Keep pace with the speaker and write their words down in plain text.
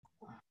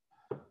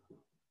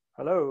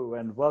Hello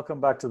and welcome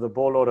back to the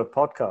Ball Order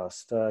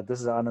podcast.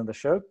 This is Anand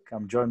Ashok.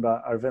 I'm joined by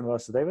Arvind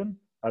Vasudevan.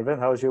 Arvind,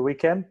 how was your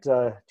weekend?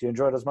 Do you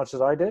enjoy it as much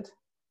as I did?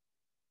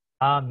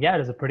 Yeah, it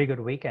was a pretty good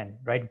weekend,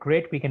 right?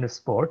 Great weekend of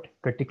sport,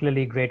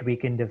 particularly great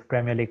weekend of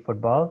Premier League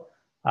football.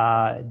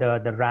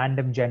 The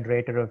random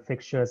generator of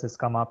fixtures has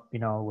come up,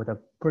 with a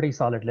pretty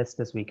solid list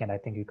this weekend. I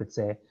think you could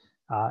say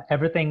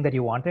everything that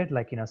you wanted,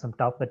 like some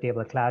top of the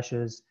table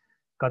clashes,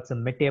 got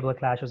some mid table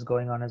clashes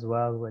going on as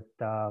well with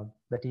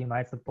the team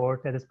I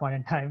support at this point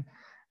in time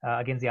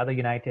against the other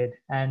United,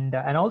 and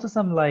also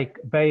some like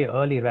very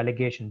early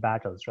relegation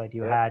battles, right?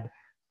 You Yeah. had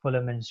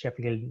Fulham and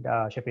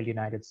Sheffield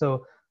United.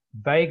 So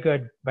very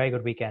good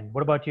weekend.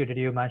 What about you? Did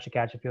you manage to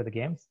catch a few of the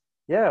games?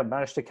 Yeah,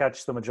 managed to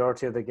catch the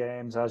majority of the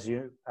games. As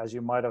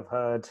you might have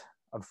heard,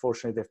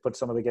 unfortunately, they've put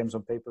some of the games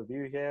on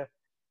pay-per-view here,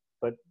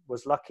 but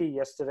was lucky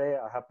yesterday.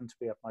 I happened to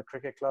be at my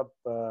cricket club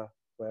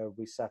where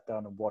we sat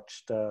down and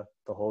watched the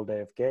whole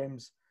day of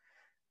games.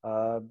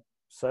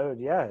 So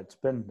yeah, it's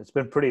been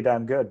pretty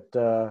damn good.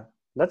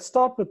 Let's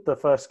start with the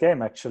first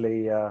game,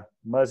 actually.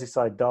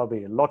 Merseyside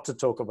derby. A lot to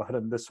talk about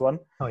in this one.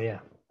 Oh yeah.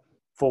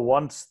 For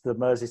once, the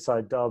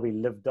Merseyside derby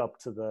lived up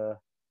to the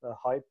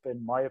hype,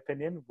 in my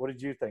opinion. What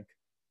did you think?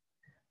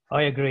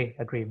 I agree.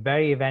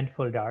 Very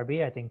eventful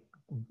derby. I think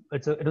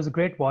it was a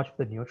great watch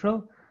for the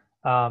neutral.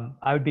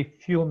 I would be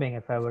fuming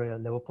if I were a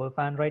Liverpool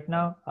fan right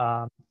now.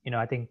 I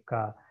think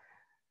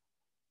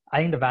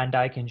the Van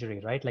Dijk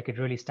injury, right? Like it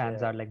really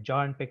stands Yeah, out. Like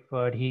Jordan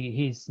Pickford,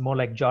 he's more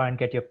like Jordan,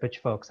 get your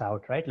pitchforks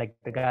out, right? Like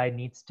the guy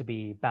needs to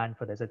be banned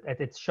for this.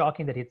 It's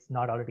shocking that it's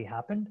not already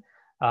happened.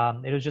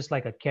 It was just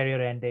like a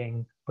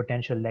career-ending,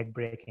 potential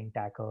leg-breaking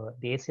tackle.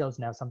 The ACL is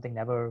now something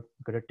never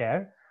going to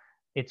tear.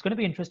 It's going to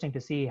be interesting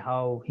to see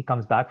how he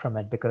comes back from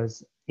it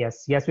because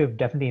yes, we've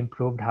definitely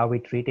improved how we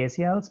treat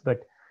ACLs,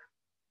 but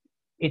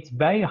it's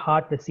very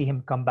hard to see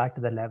him come back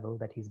to the level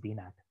that he's been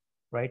at,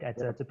 right? yeah,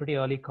 It's a pretty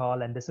early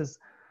call, and this is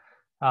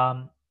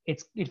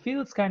it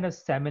feels kind of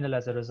seminal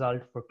as a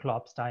result for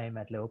Klopp's time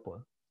at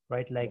Liverpool,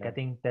 right? Like I yeah,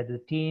 think that the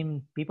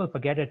team, people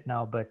forget it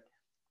now, but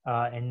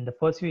in the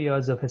first few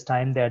years of his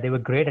time there, they were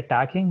great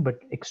attacking, but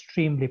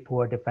extremely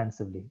poor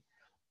defensively.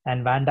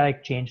 And Van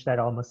Dijk changed that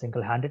almost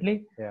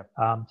single-handedly. yeah,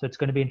 So it's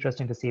going to be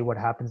interesting to see what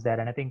happens there.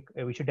 And I think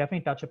we should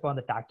definitely touch upon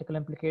the tactical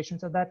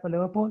implications of that for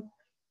Liverpool.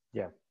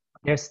 yeah,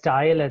 Their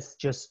style is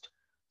just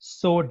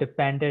so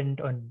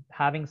dependent on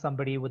having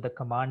somebody with the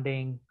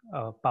commanding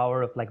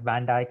power of like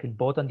Van Dijk,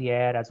 both on the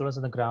air as well as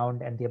on the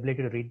ground, and the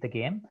ability to read the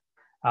game.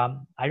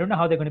 I don't know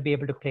how they're going to be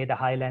able to play the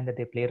high line that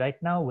they play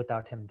right now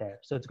without him there.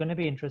 So it's going to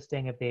be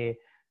interesting if they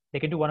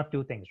can do one of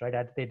two things, right?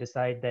 Either they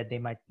decide that they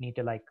might need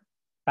to like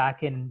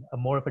pack in a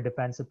more of a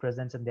defensive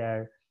presence in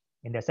their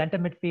center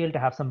midfield to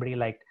have somebody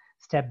like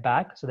step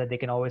back so that they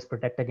can always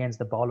protect against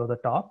the ball over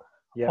the top,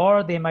 yeah,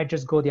 or they might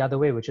just go the other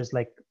way, which is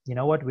like, you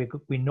know what,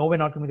 we know we're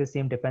not going to be the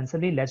same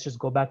defensively. Let's just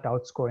go back to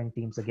outscoring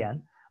teams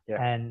again,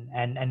 yeah,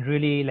 and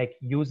really like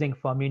using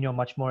Firmino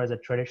much more as a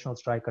traditional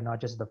striker, not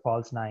just the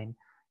false nine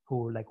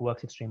who like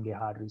works extremely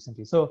hard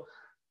recently. So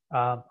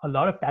a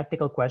lot of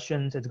tactical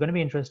questions. It's going to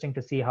be interesting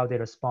to see how they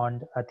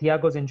respond.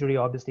 Thiago's injury,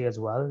 obviously, as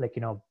well. Like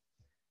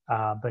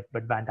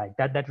but Van Dijk,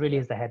 that really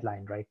yeah. is the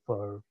headline, right?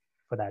 For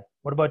that.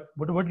 What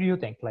do you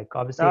think? Like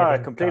No, obviously, I I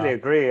think completely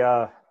agree.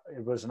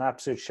 It was an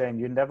absolute shame.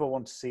 You never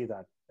want to see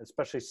that,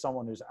 especially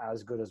someone who's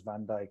as good as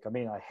Van Dijk. I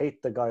mean, I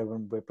hate the guy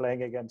when we're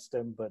playing against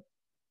him, but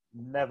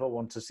never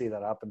want to see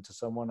that happen to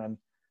someone. And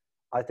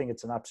I think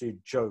it's an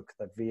absolute joke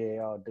that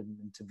VAR didn't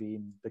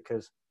intervene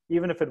because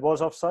even if it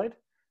was offside,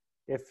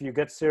 if you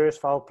get serious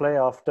foul play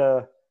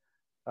after,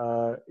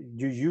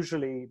 you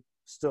usually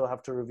still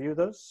have to review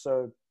those.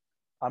 So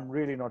I'm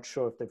really not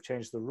sure if they've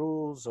changed the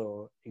rules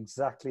or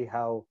exactly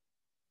how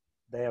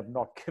they have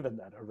not given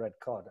that a red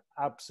card.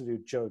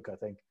 Absolute joke, I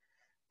think.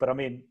 But I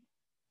mean,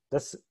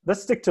 let's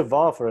stick to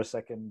VAR for a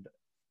second,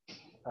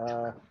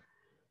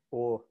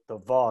 or the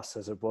VARs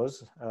as it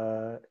was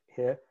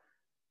here.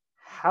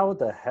 How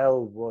the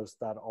hell was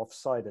that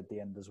offside at the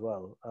end as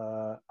well?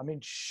 I mean,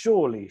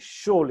 surely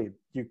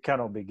you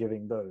cannot be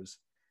giving those.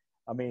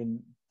 I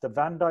mean, the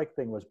Van Dijk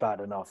thing was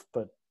bad enough,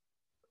 but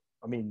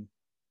I mean,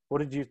 what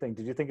did you think?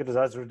 Did you think it was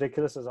as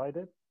ridiculous as I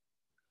did?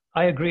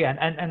 I agree,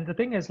 and the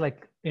thing is,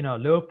 like,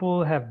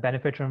 Liverpool have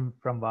benefited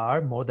from VAR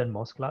more than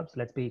most clubs.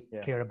 Let's be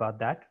Yeah, clear about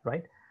that,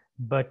 right?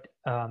 But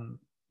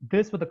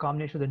this with the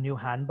combination of the new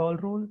handball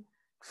rule,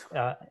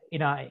 uh, you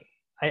know, I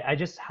I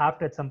just have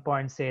to at some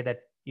point say that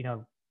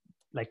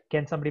like,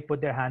 can somebody put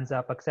their hands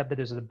up, accept that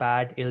this is a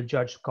bad,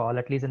 ill-judged call,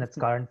 at least in its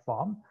current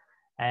form,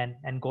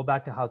 and go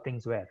back to how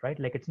things were, right?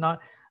 Like it's not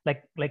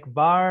like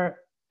VAR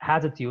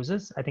has its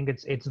uses. I think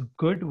it's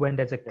good when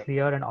there's a yeah,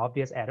 clear and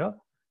obvious error,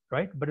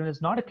 right? But when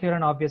it's not a clear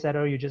and obvious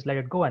error, you just let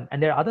it go.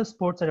 And there are other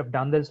sports that have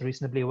done this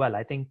reasonably well.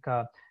 I think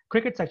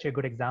cricket's actually a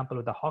good example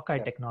of the Hawkeye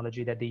yeah,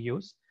 technology that they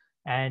use.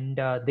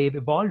 And they've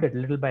evolved it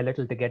little by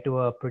little to get to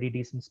a pretty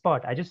decent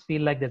spot. I just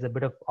feel like there's a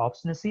bit of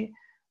obstinacy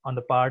on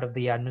the part of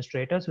the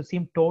administrators who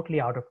seem totally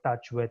out of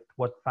touch with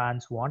what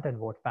fans want and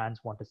what fans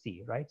want to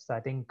see, right? So I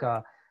think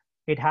yeah,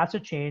 it has to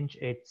change.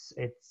 It's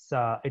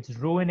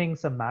ruining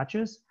some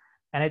matches.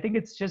 And I think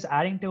it's just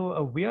adding to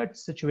a weird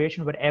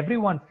situation where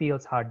everyone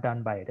feels hard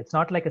done by it. It's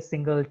not like a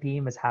single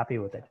team is happy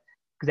with it,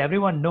 because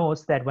everyone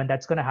knows that when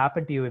that's going to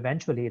happen to you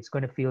eventually, it's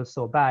going to feel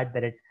so bad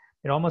that it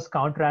almost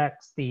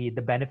counteracts the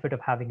benefit of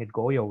having it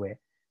go your way,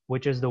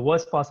 which is the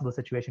worst possible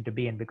situation to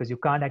be in, because you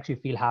can't actually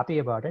feel happy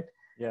about it,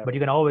 Yeah. but you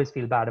can always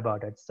feel bad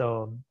about it.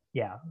 So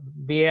yeah,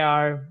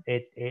 VAR,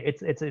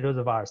 it was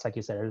a farce, like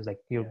you said. It was like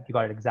you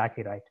got it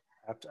exactly right.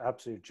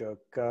 Absolute joke.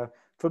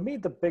 For me,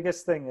 the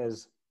biggest thing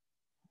is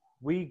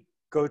we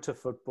go to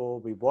football,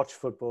 we watch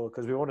football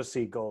because we want to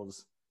see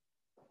goals.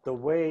 The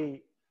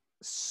way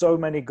so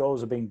many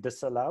goals are being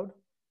disallowed,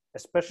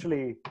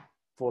 especially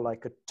for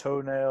like a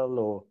toenail,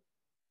 or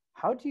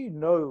how do you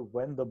know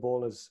when the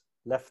ball has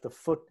left the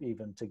foot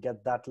even to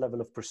get that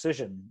level of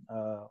precision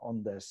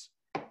on this?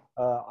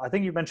 I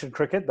think you mentioned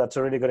cricket. That's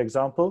a really good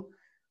example.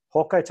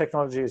 Hawkeye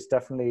technology is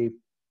definitely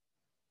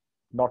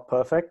not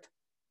perfect,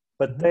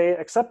 but they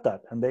accept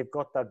that, and they've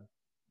got that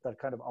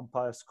kind of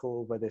umpire's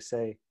call where they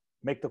say,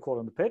 make the call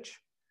on the pitch,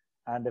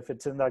 and if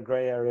it's in that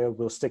gray area,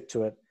 we'll stick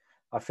to it.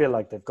 I feel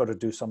like they've got to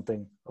do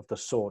something of the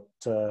sort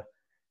to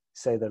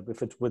say that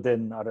if it's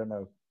within, I don't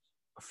know,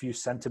 a few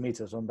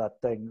centimeters on that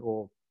thing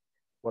or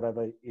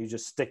whatever, you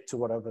just stick to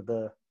whatever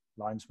the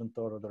linesman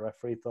thought or the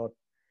referee thought.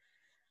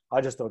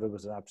 I just thought it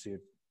was an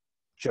absolute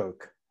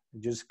joke.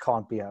 You just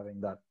can't be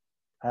having that.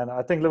 And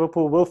I think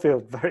Liverpool will feel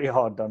very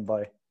hard done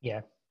by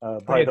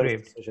by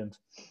those decisions.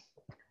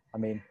 I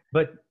mean,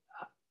 but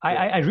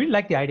I really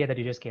like the idea that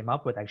you just came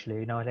up with, actually,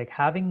 you know, like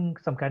having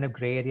some kind of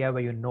gray area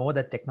where you know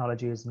that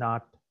technology is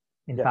not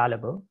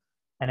infallible,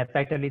 and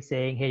effectively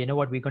saying, hey, you know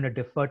what, we're going to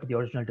defer to the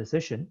original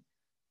decision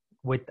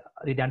with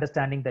the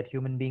understanding that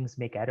human beings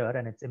make error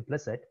and it's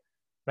implicit,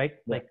 right?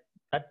 Like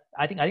that,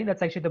 I think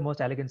that's actually the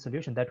most elegant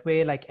solution. That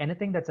way, like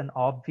anything that's an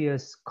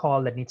obvious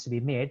call that needs to be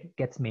made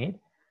gets made.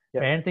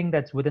 But anything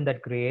that's within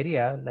that gray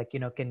area, like, you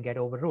know, can get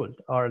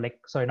overruled, or like,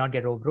 sorry, not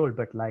get overruled,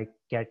 but like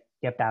get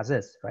kept as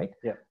is, right?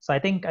 So I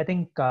think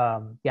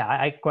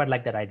I quite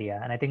like that idea,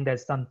 and I think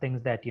there's some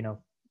things that, you know,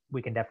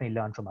 we can definitely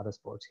learn from other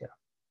sports here.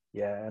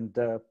 Yeah, and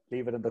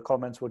leave it in the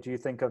comments. What do you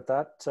think of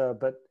that?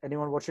 But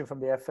anyone watching from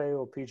the FA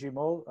or PG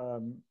Mall,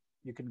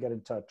 you can get in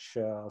touch.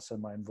 I'll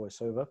send my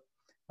invoice over.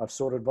 I've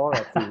sorted VAR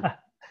out for you.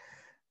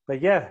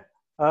 But yeah,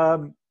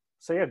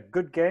 so yeah,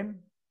 good game.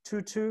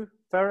 2-2,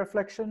 fair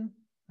reflection.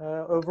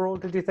 Overall,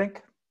 did you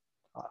think?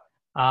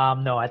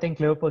 No, I think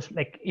Liverpool,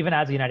 like even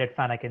as a United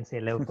fan, I can say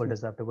Liverpool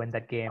deserved to win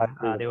that game.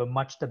 They were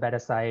much the better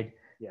side.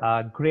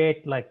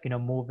 Great, like, you know,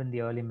 move in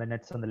the early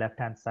minutes on the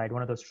left-hand side,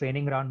 one of those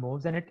training ground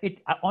moves. And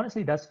it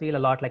honestly does feel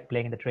a lot like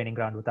playing in the training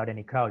ground without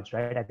any crowds,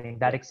 right? I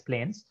think that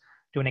explains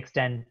to an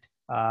extent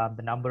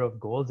the number of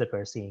goals that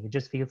we're seeing. It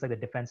just feels like the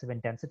defensive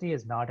intensity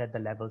is not at the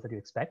levels that you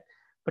expect,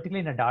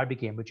 particularly in a derby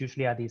game, which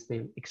usually are these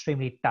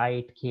extremely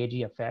tight,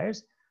 cagey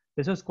affairs.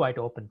 This was quite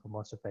open for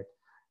most of it.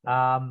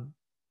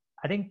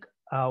 I think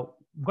I'm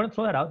going to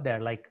throw that out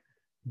there, like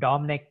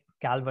Dominic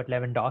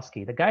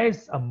Calvert-Lewandowski. The guy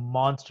is a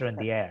monster in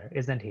the air,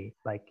 isn't he?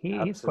 Like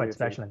he's quite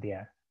special in the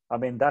air. I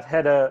mean, that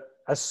header,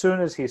 as soon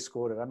as he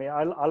scored it, I mean,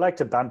 I like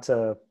to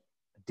banter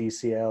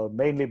DCL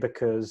mainly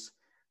because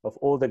of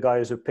all the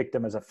guys who picked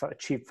him as a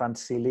cheap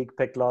fantasy league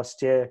pick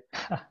last year.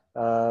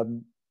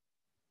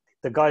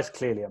 The guy's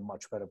clearly a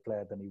much better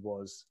player than he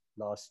was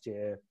last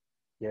year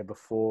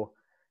before.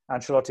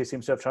 Ancelotti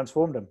seems to have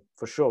transformed him,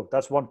 for sure.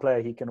 That's one player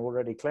he can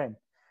already claim.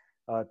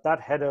 That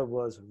header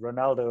was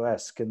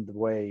Ronaldo-esque in the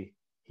way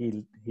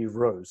he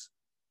rose.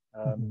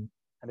 And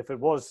if it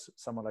was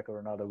someone like a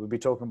Ronaldo, we'd be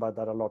talking about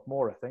that a lot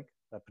more, I think,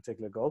 that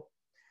particular goal.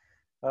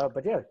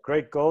 But yeah,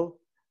 great goal.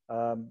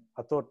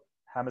 I thought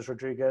James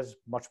Rodriguez,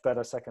 much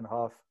better second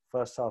half.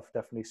 First half,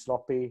 definitely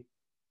sloppy.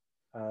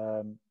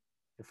 In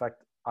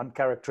fact,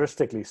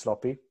 uncharacteristically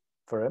sloppy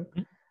for him.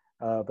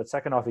 But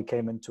second half, he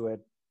came into it,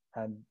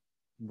 and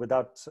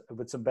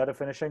with some better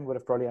finishing, would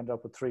have probably ended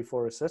up with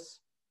 3-4 assists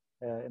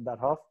in that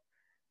half.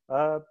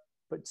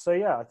 But so,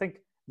 yeah, I think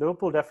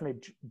Liverpool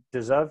definitely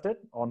deserved it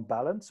on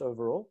balance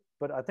overall.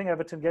 But I think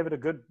Everton gave it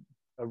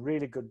a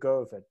really good go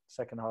of it.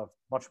 Second half,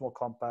 much more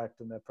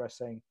compact in their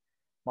pressing,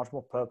 much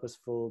more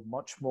purposeful,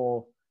 much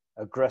more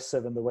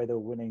aggressive in the way they were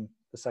winning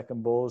the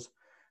second balls,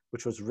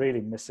 which was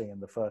really missing in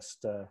the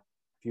first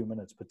few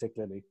minutes,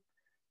 particularly.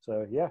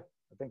 So, yeah,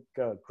 I think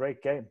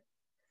great game.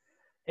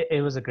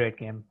 It was a great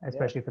game,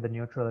 especially for the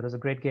neutral. It was a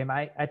great game.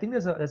 I think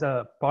there's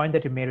a point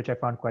that you made which I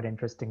found quite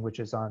interesting, which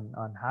is on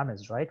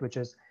James, right? Which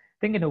is, I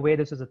think in a way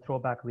this was a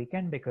throwback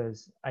weekend,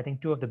 because I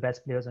think two of the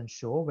best players on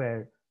show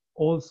were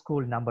old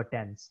school number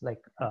 10s, like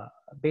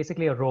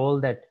basically a role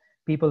that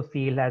people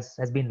feel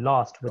has been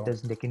lost with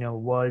this, like, you know,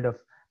 world of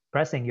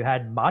pressing. You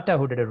had Mata,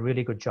 who did a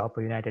really good job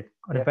for United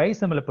on a very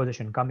similar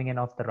position, coming in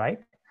off the right.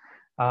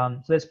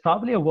 So there's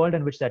probably a world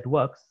in which that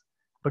works,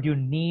 but you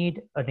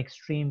need an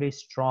extremely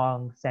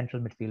strong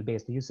central midfield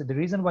base. The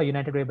reason why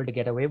United were able to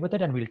get away with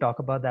it, and we'll talk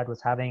about that,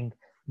 was having,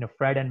 you know,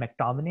 Fred and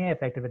McTominay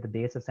effective at the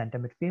base of center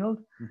midfield.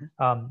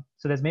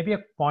 So there's maybe a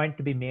point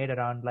to be made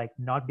around like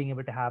not being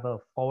able to have a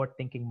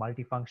forward-thinking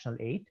multifunctional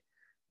 8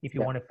 if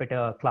you want to fit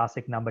a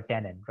classic number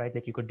 10 in, right?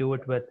 Like you could do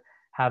it with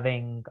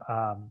having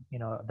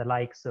the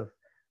likes of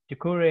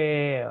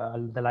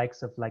Doucouré, the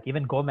likes of like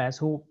even Gomez,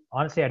 who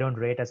honestly I don't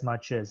rate as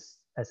much as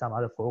some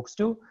other folks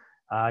do.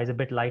 He's a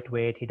bit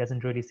lightweight. He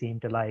doesn't really seem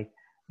to like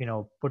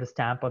put a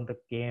stamp on the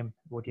game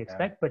what you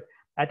expect. But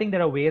I think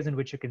there are ways in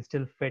which you can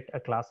still fit a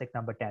classic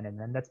number 10 in,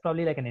 and that's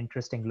probably like an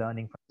interesting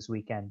learning from this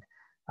weekend.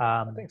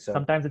 I think so.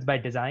 Sometimes it's by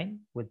design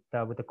with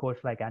a coach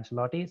like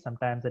Ancelotti.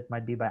 Sometimes it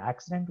might be by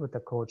accident with a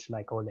coach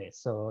like Ole.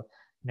 So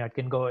it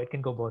can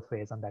go both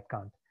ways on that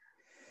count.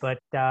 But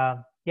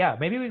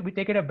maybe we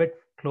take it a bit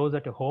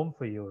closer to home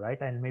for you, right?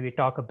 And maybe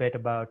talk a bit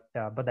about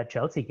that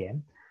Chelsea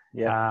game.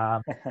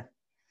 Yeah.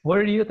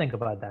 What do you think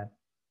about that?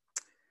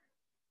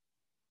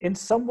 In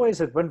some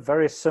ways, it went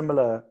very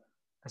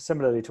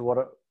similarly to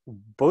what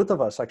both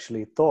of us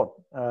actually thought.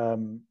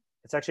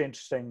 It's actually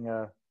interesting.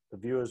 The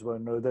viewers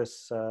won't know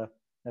this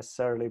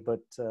necessarily,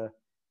 but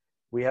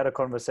we had a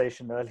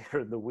conversation earlier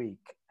in the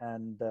week,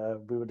 and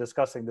we were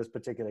discussing this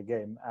particular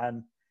game.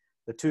 And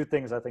the two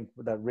things I think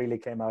that really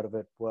came out of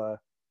it were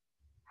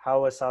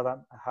how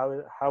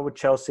would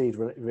Chelsea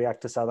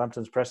react to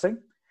Southampton's pressing?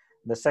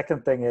 And the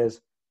second thing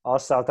is, are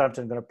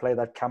Southampton going to play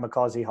that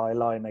kamikaze high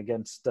line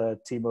against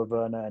Timo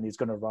Werner, and he's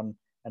going to run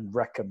and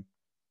wreck him?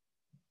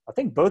 I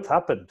think both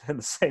happened in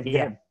the same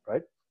game,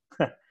 right?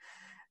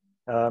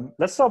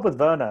 Let's start with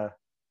Werner.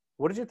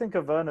 What did you think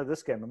of Werner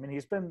this game? I mean,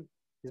 he's been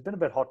a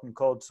bit hot and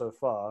cold so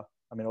far.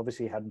 I mean,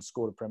 obviously he hadn't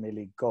scored a Premier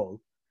League goal.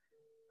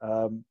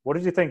 What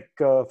did you think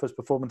of his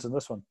performance in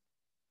this one?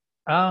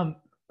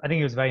 I think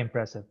he was very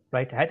impressive,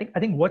 right? I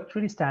think what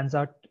really stands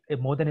out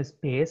more than his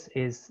pace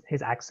is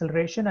his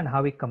acceleration and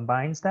how he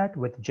combines that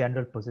with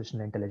general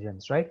positional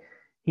intelligence, right?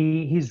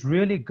 He's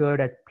really good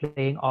at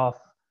playing off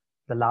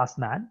the last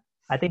man.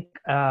 I think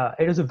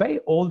it was a very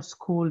old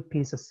school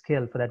piece of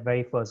skill for that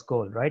very first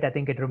goal, right? I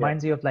think it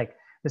reminds you of like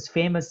this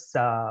famous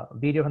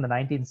video from the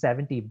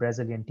 1970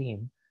 Brazilian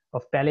team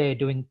of Pelé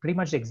doing pretty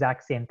much the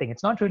exact same thing.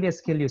 It's not really a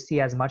skill you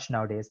see as much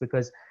nowadays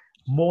because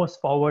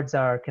most forwards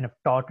are kind of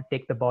taught to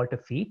take the ball to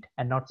feet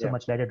and not so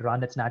much let it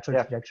run its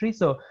natural trajectory.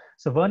 So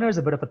Werner is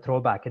a bit of a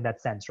throwback in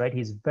that sense, right?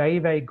 He's very,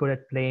 very good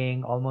at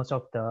playing almost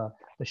off the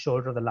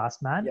shoulder of the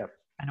last man. Yeah.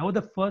 And over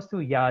the first few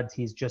yards,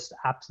 he's just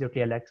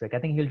absolutely electric. I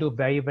think he'll do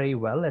very, very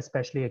well,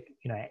 especially, if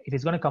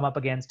he's going to come up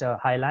against a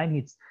high line.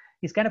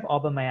 He's kind of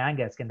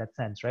Aubameyang-esque in that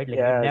sense, right? Like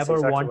you never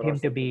want him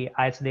to be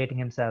isolating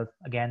himself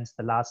against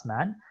the last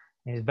man.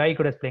 And he's very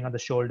good at playing on the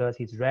shoulders.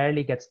 He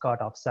rarely gets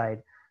caught offside.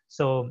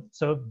 So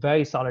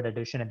very solid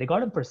addition. And they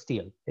got him for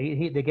steal.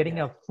 They're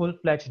getting a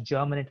full-fledged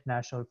German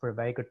international for a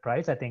very good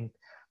price. I think,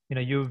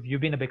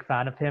 you've been a big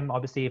fan of him.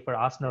 Obviously, for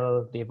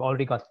Arsenal, they've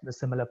already got a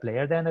similar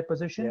player there in that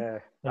position. Yeah,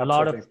 a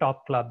lot of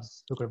top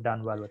clubs who could have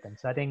done well with him.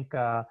 So I think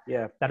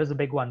that was a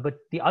big one. But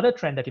the other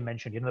trend that you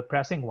mentioned, the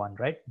pressing one,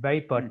 right? Very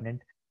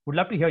pertinent. Would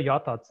love to hear your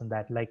thoughts on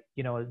that. Like,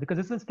 because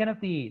this is kind of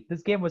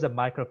this game was a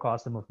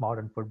microcosm of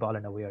modern football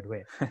in a weird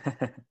way.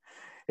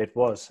 It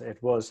was.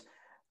 It was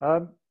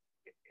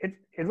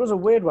a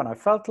weird one. I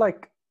felt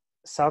like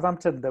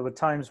Southampton, there were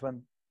times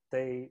when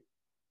they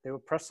were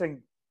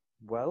pressing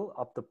well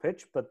up the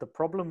pitch, but the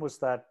problem was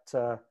that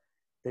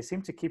they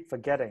seemed to keep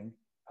forgetting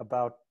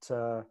about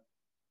the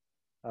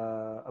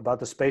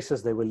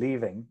spaces they were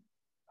leaving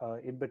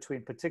in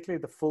between, particularly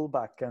the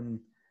fullback and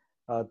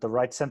the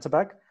right centre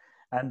back.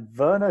 And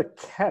Werner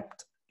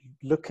kept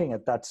looking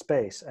at that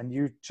space, and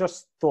you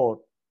just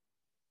thought,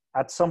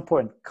 at some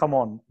point, come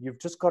on, you've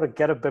just got to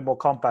get a bit more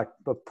compact,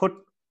 but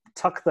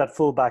tuck that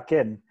fullback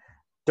in.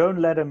 Don't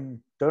let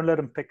him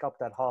pick up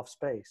that half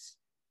space.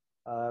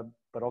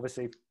 But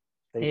obviously,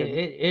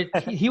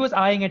 he was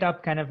eyeing it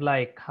up, kind of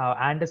like how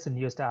Anderson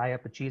used to eye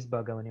up a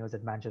cheeseburger when he was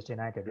at Manchester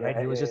United, right?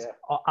 He was just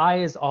eye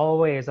is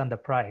always on the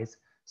prize,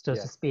 so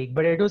to speak.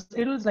 But it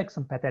was like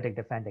some pathetic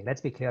defending.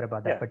 Let's be clear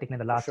about that,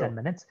 particularly in the last 10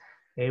 minutes.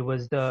 It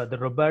was the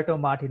Roberto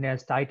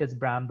Martinez, Titus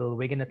Bramble,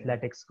 Wigan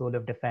Athletics school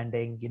of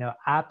defending.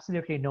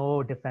 Absolutely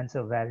no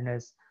defensive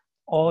awareness,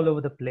 all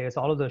over the place,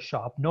 all over the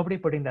shop. Nobody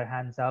putting their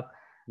hands up.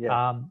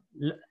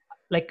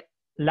 Like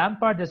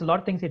Lampard, there's a lot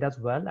of things he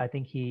does well. I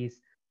think he's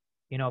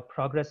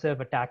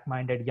progressive,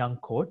 attack-minded young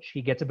coach.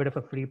 He gets a bit of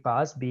a free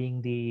pass, being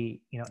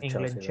the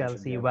England,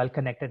 Chelsea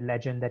well-connected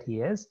legend that he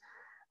is.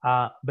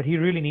 But he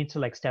really needs to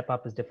like step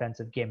up his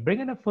defensive game.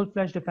 Bring in a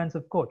full-fledged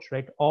defensive coach,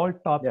 right? All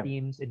top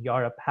teams in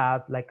Europe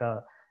have like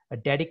a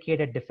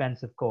dedicated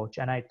defensive coach.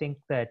 And I think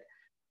that,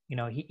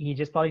 he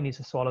just probably needs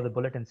to swallow the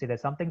bullet and say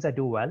there's some things I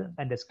do well.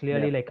 And there's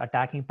clearly like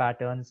attacking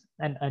patterns.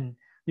 And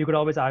you could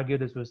always argue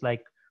this was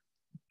like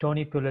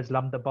Tony Pulis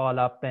lump the ball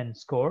up and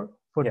score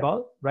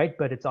football, right?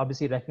 But it's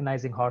obviously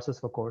recognizing horses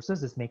for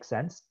courses. This makes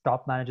sense.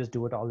 Top managers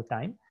do it all the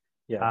time.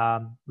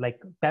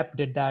 Like Pep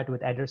did that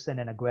with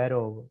Ederson and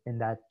Aguero in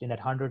that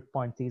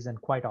 100-point season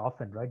quite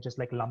often, right? Just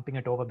like lumping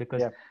it over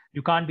because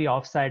you can't be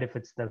offside if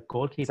it's the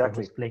goalkeeper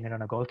who's playing it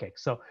on a goal kick.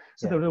 So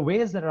there are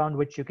ways around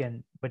which you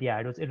can, but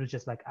it was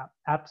just like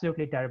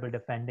absolutely terrible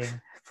defending.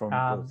 From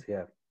both,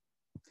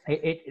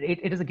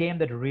 It is a game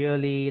that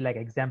really like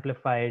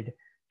exemplified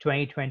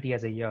 2020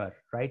 as a year,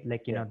 right?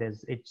 Like,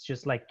 it's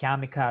just like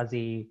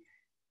kamikaze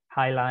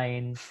high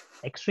line,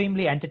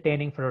 extremely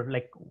entertaining for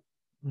like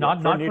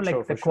not for neutral, like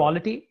the for sure.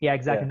 quality. Yeah,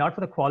 exactly. Yeah. Not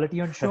for the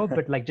quality on show,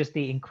 but like just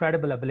the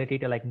incredible ability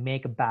to like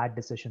make bad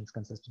decisions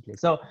consistently.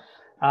 So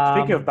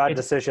Speaking of bad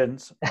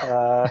decisions,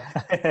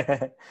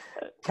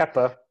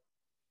 Kepa.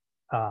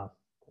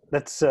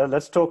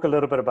 Let's talk a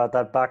little bit about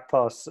that back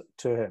pass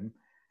to him.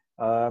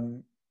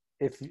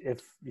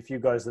 If you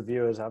guys, the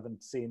viewers,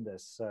 haven't seen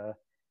this,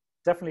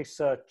 definitely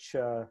search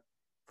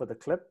for the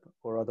clip,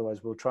 or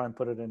otherwise we'll try and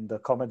put it in the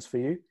comments for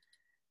you.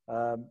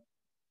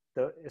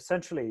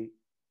 Essentially,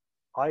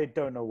 I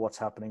don't know what's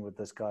happening with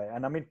this guy,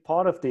 and I mean,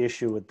 part of the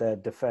issue with their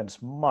defense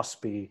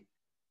must be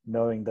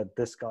knowing that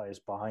this guy is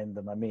behind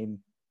them. I mean,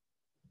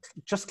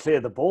 just clear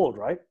the ball,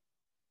 right?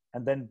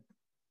 And then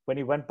when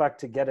he went back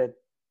to get it,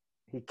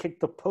 he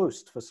kicked the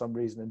post for some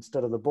reason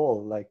instead of the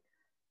ball, like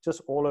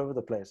just all over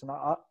the place. And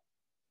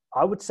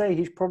I would say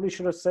he probably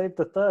should have saved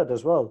the third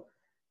as well.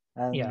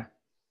 And yeah,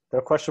 there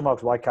are question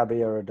marks why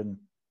Caballero didn't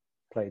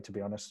play, to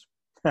be honest.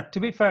 to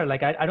be fair,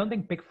 like I don't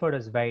think Pickford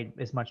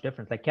is much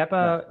different. Like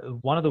Kepa,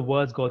 one of the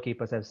worst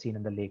goalkeepers I've seen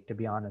in the league, to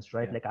be honest,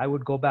 right? Yeah. Like I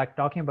would go back,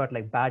 talking about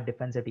like bad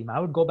defensive team, I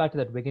would go back to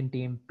that Wigan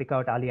team, pick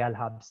out Ali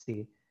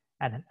Al-Habsi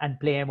and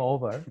play him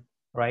over,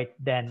 right?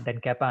 Then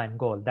Kepa and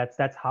goal. That's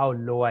how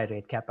low I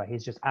rate Kepa.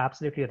 He's just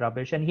absolutely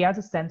rubbish. And he has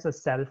a sense of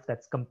self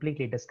that's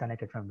completely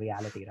disconnected from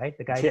reality, right?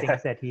 The guy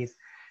thinks that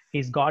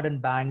he's Gordon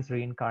Banks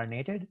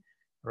reincarnated,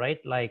 right?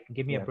 Like,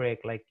 give me a break.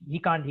 Like he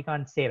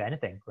can't save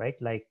anything, right?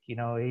 Like, you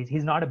know,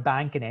 he's not a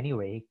bank in any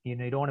way. You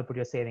know, you don't want to put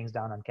your savings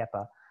down on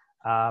Kepa.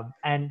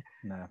 And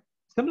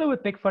similar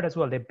with Pickford as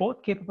well. They're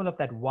both capable of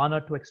that one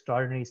or two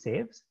extraordinary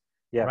saves,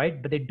 right?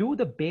 But they do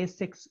the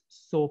basics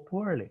so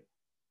poorly,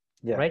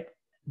 right?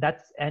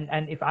 That's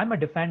and if I'm a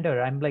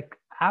defender, I'm like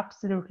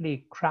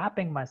absolutely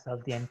crapping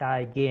myself the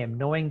entire game,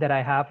 knowing that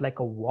I have like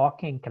a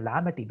walking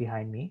calamity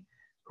behind me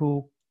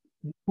who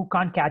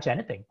can't catch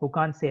anything, who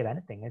can't save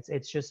anything.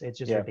 It's just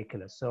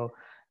ridiculous. So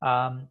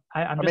I'm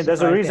just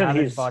there's a reason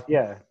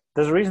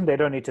there's a reason they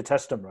don't need to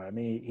test him, right? I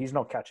mean, he's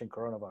not catching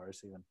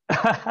coronavirus even.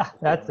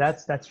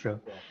 that's true.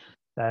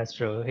 That's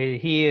true.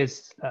 He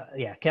is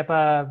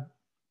Kepa.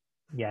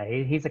 Yeah,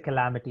 he's a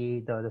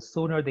calamity. The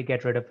sooner they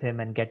get rid of him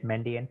and get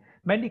Mendy in,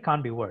 Mendy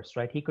can't be worse,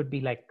 right? He could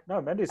be like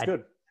Mendy's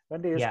good.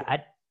 Mendy is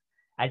good.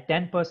 At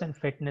 10%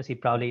 fitness, he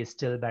probably is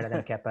still better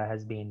than Kepa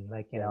has been.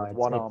 Like, you know,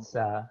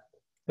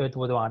 with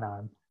one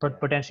arm,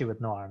 potentially with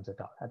no arms at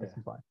all at this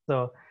point.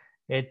 So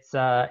it's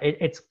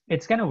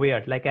kind of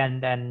weird. Like,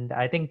 and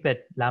I think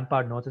that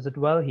Lampard notices it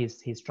well.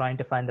 He's trying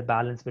to find the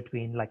balance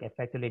between like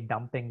effectively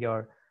dumping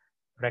your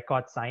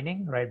record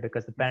signing, right?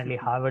 Because apparently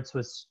Havertz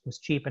was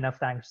cheap enough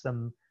thanks to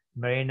some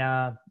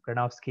Marina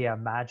Granovskia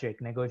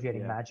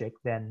negotiating magic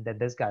than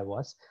this guy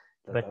was.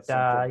 But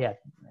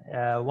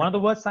one of the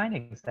worst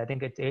signings. I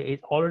think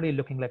it's already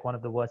looking like one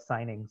of the worst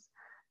signings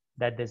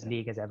that this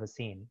league has ever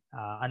seen,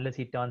 unless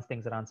he turns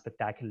things around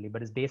spectacularly.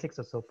 But his basics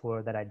are so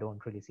poor that I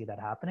don't really see that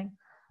happening.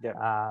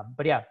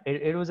 But yeah,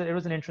 it was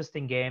an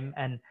interesting game,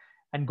 and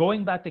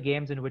going back to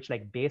games in which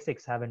like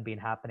basics haven't been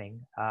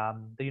happening.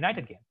 The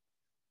United game,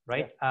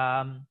 right?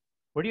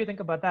 What do you think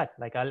about that?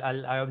 Like,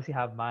 I obviously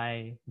have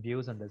my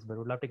views on this, but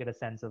would love to get a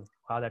sense of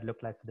how that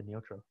looked like for the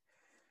neutral.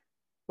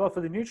 Well, for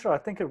the neutral, I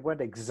think it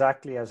went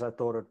exactly as I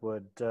thought it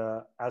would.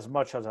 As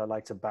much as I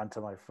like to banter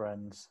my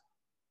friends,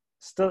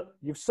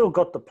 you've still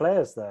got the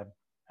players there,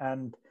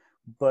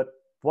 but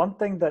one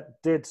thing that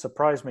did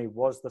surprise me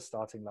was the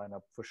starting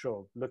lineup for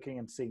sure. Looking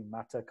and seeing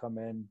Mata come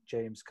in,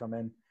 James come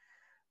in,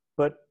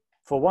 but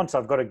for once,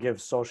 I've got to give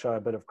Solskjaer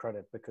a bit of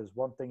credit, because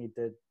one thing he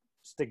did,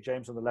 stick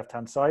James on the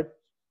left-hand side,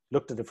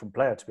 looked a different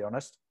player, to be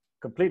honest.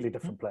 Completely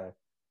different player.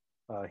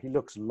 He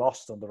looks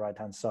lost on the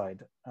right-hand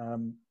side.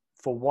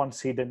 For once,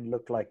 he didn't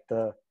look like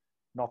the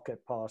knock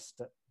it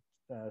past,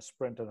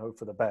 sprint and hope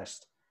for the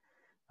best.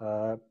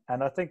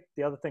 And I think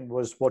the other thing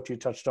was what you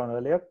touched on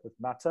earlier with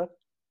Mata.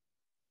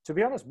 To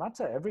be honest,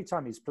 Mata, every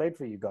time he's played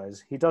for you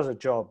guys, he does a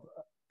job.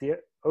 The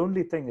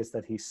only thing is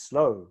that he's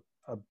slow,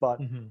 but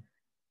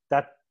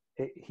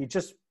he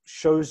just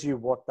shows you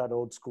what that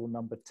old school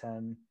number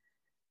 10,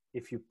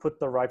 if you put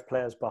the right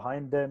players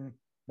behind him,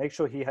 make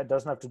sure he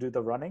doesn't have to do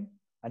the running,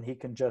 and he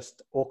can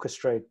just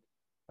orchestrate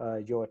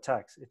your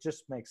attacks. It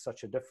just makes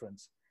such a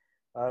difference.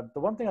 The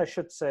one thing I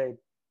should say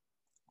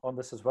on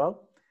this as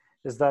well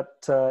is that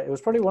it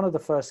was probably one of the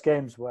first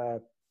games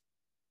where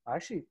I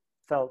actually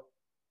felt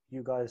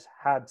you guys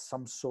had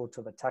some sort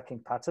of attacking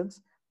patterns,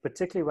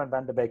 particularly when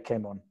Van der Beek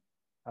came on.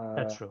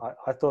 That's true.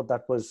 I thought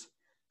that was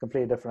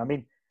completely different. I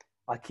mean,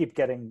 I keep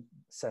getting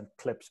sent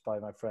clips by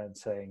my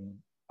friends saying,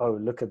 oh,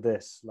 look at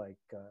this. Like,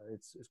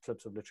 it's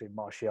clips of literally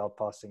Martial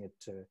passing it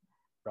to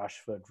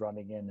Rashford,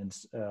 running in and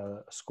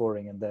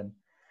scoring, and then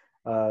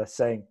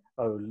saying,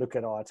 oh, look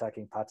at our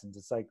attacking patterns.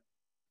 It's like,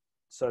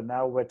 so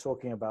now we're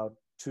talking about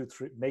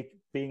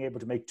being able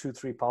to make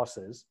 2-3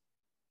 passes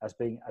as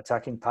being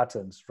attacking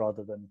patterns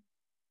rather than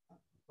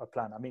a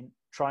plan. I mean,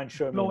 try and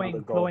show me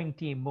another goal. Flowing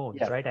team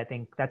moves, right? I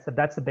think that's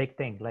the big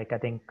thing. Like, I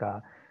think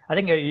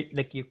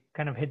like you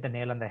kind of hit the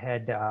nail on the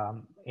head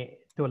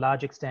to a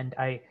large extent.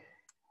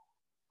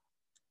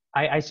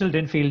 I still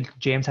didn't feel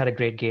James had a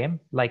great game.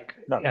 Like,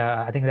 No.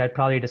 I think I'd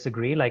probably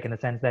disagree, like in the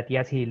sense that,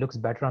 yes, he looks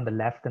better on the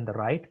left than the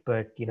right,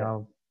 but, Yeah.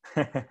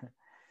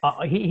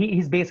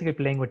 he's basically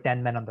playing with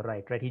 10 men on the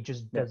right? He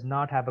just Yeah. does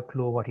not have a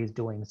clue what he's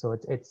doing. So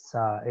it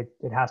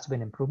has to be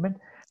an improvement.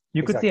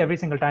 You could see Exactly. every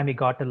single time he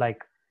got to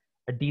like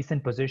a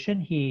decent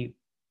position, he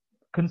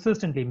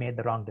consistently made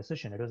the wrong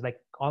decision. It was like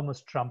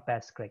almost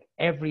Trump-esque, like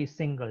every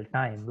single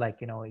time,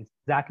 like,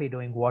 exactly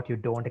doing what you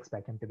don't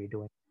expect him to be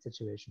doing in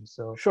situations.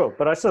 So, Sure,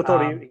 but I still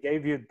thought he um,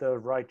 gave you the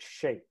right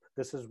shape.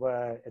 This is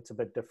where it's a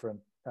bit different.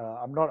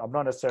 I'm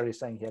not necessarily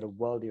saying he had a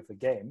worldie of a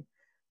game,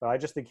 but I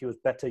just think he was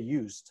better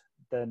used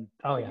than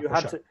oh yeah, you for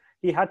had sure. to.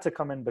 He had to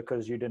come in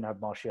because you didn't have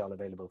Martial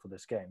available for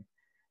this game.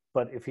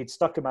 But if he'd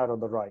stuck him out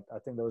on the right, I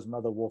think there was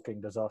another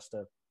walking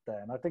disaster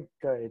there. And I think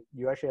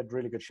you actually had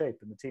really good shape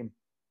in the team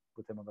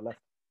with him on the left.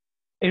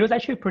 It was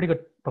actually a pretty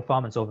good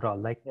performance overall.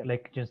 Yeah.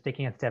 Like just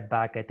taking a step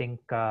back, I think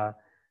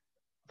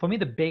for me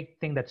the big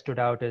thing that stood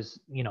out is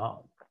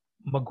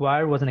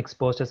Maguire wasn't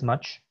exposed as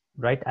much,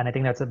 right? And I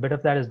think that's a bit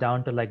of that is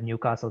down to like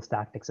Newcastle's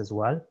tactics as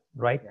well,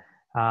 right?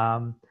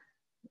 Yeah.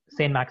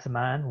 Saint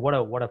Maximin, what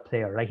a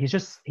player, right? He's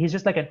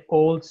just like an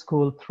old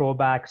school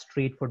throwback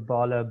street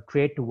footballer,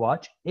 great to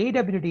watch.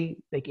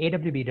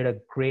 AWB did a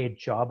great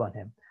job on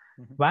him.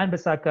 Mm-hmm. Van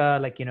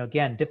Bissaka,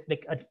 again,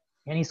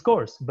 and he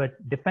scores, but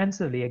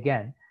defensively,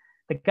 again,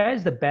 the guy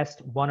is the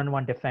best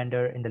one-on-one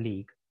defender in the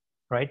league,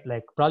 right?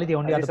 Like probably the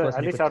only other person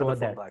At you least could out of throw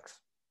the in there. fullbacks.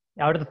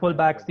 Out of the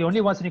fullbacks, the That's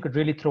only person you could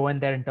really throw in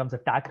there in terms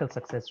of tactical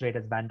success rate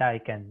is Van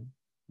Dijk, and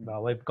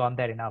well, we've gone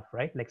there enough,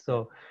 right? Like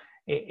so,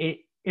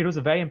 it was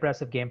a very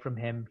impressive game from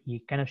him. He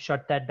kind of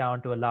shut that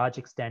down to a large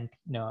extent.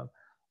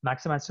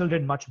 Maximan still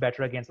did much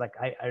better against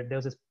there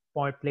was this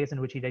place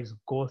in which he just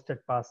ghosted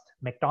past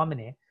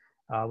McTominay,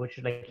 which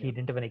like he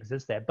didn't even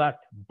exist there.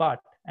 But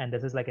and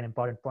this is like an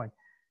important point.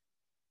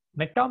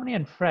 McTominay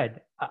and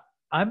Fred,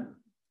 I'm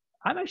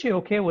actually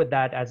okay with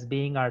that as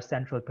being our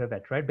central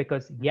pivot, right?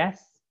 Because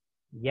yes,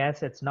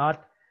 it's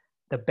not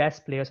the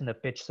best players on the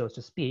pitch, so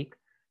to speak,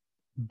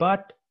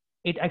 but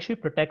it actually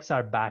protects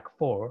our back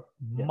four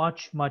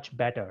much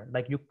better.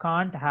 Like you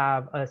can't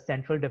have a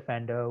central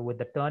defender with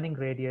the turning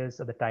radius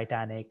of the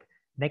Titanic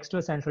next to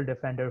a central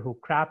defender who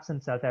craps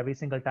himself every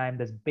single time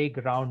this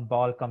big round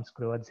ball comes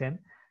towards him,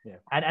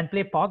 and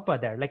play Pogba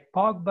there. Like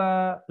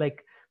Pogba,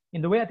 like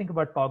in the way I think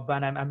about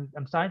Pogba, and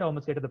I'm starting to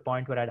almost get to the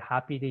point where I'd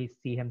happily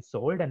see him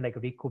sold and like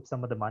recoup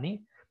some of the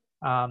money.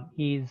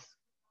 He's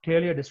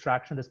clearly a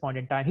distraction at this point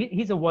in time.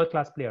 He's a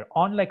world-class player.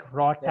 On like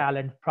raw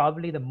talent,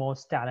 probably the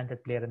most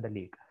talented player in the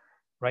league,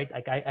 right?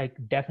 Like I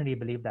definitely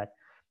believe that.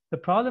 The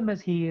problem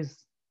is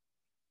he's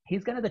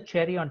kind of the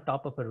cherry on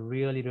top of a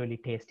really, really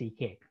tasty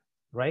cake,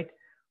 right?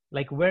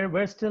 Like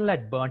we're still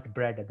at burnt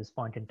bread at this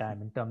point in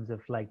time in terms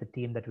of like the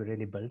team that we're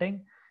really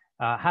building.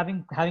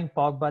 Having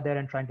Pogba there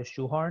and trying to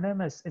shoehorn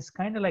him is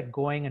kind of like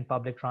going in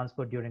public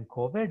transport during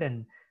COVID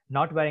and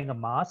not wearing a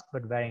mask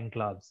but wearing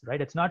gloves,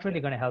 right? It's not really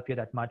going to help you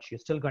that much. You're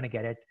still going to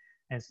get it,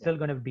 and it's still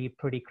going to be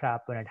pretty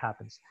crap when it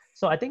happens.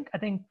 So I think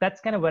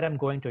that's kind of where I'm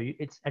going to.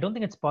 I don't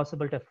think it's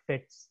possible to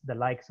fix the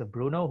likes of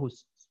Bruno,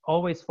 who's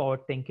always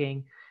forward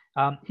thinking.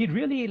 He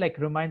really like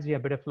reminds me a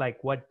bit of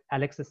like what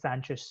Alexis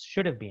Sanchez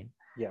should have been.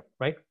 Yeah.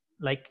 Right.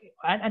 Like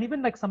and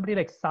even like somebody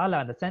like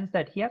Salah in the sense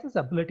that he has this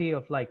ability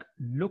of like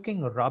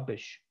looking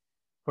rubbish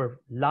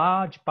for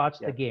large parts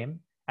of the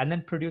game and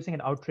then producing an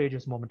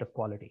outrageous moment of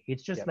quality.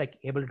 He's just like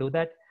able to do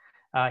that.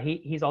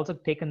 He's also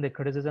taken the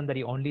criticism that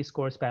he only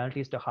scores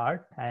penalties to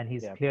heart, and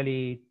he's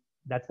clearly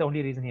that's the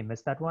only reason he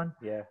missed that one.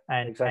 Yeah,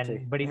 and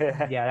exactly. But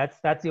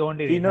that's the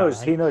only he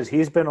reason. He knows.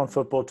 He's been on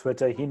football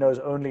Twitter. He knows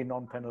only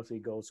non-penalty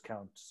goals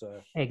count. So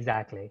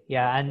exactly.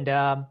 Yeah,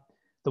 and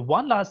the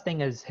one last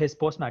thing is his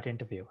post-match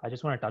interview. I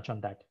just want to touch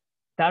on that.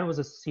 That was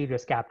a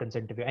serious captain's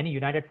interview. Any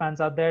United fans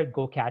out there,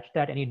 go catch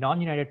that. Any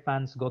non-United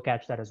fans, go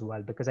catch that as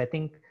well, because I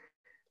think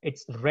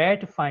it's rare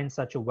to find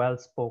such a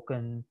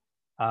well-spoken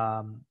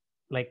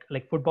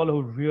like footballer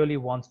who really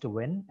wants to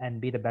win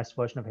and be the best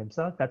version of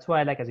himself. That's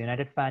why, like as a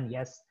United fan,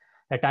 yes,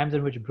 there are times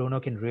in which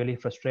Bruno can really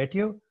frustrate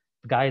you.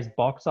 The guy is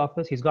box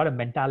office. He's got a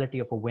mentality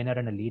of a winner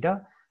and a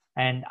leader.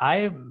 And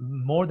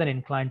I'm more than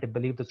inclined to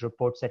believe those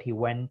reports that he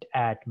went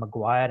at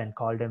Maguire and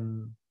called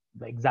him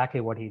exactly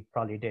what he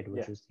probably did,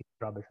 which was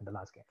rubbish in the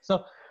last game.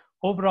 So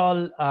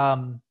overall,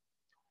 I'm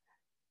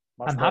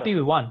happy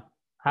we won.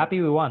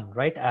 Happy we won,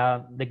 right?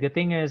 Like the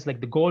thing is,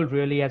 like the goal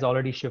really has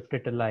already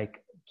shifted to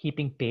like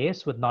keeping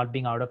pace with not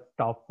being out of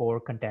top four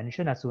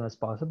contention as soon as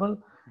possible.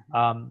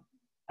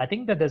 I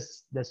think that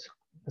there's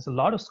a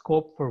lot of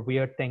scope for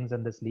weird things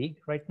in this league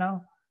right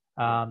now.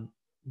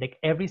 Like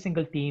every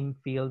single team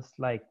feels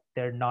like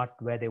they're not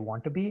where they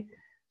want to be.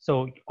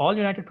 So all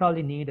United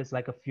probably need is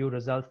like a few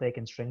results they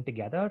can string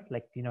together.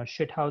 Like,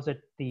 shithouse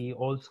it the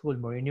old school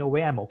Mourinho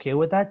way. I'm okay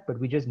with that, but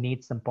we just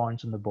need some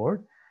points on the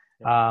board.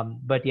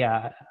 But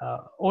yeah,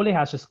 Ole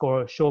has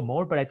to show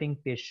more, but I think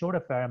they showed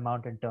a fair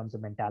amount in terms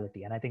of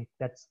mentality. And I think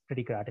that's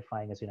pretty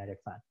gratifying as a United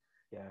fan.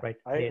 Yeah, right.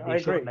 They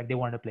showed like they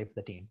wanted to play for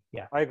the team.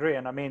 Yeah, I agree.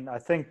 And I mean, I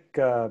think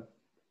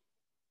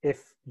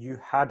if you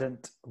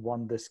hadn't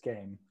won this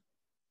game,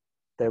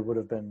 there would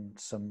have been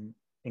some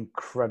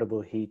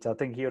incredible heat. I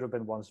think he would have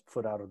been 1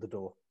 foot out of the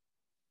door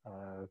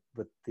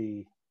with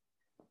the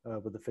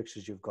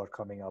fixtures you've got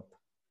coming up.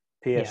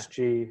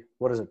 PSG,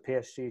 what is it?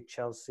 PSG,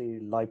 Chelsea,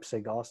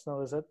 Leipzig,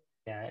 Arsenal, is it?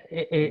 Yeah,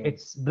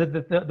 it's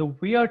the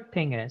weird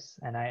thing is,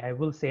 and I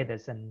will say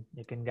this, and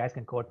guys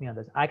can quote me on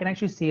this. I can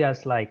actually see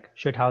us like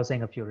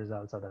shithousing a few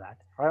results out of that.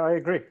 I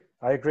agree.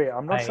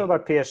 I'm not sure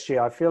about PSG.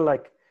 I feel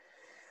like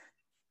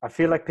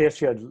PSG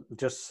are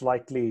just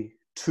slightly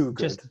too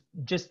good.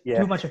 Just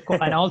too much of,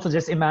 and also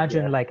just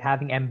imagine like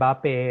having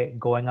Mbappe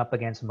going up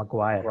against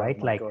Maguire, right?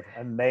 My God.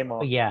 And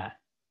Neymar. Yeah.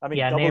 I mean,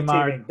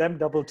 Neymar.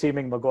 double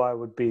teaming Maguire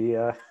would be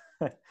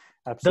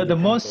absolutely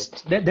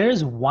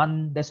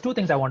there's two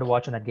things I want to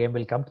watch in that game.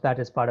 We'll come to that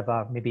as part of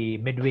our maybe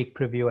midweek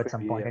preview at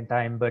some point in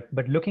time. But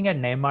looking at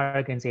Neymar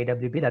against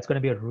AWB, that's going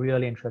to be a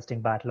really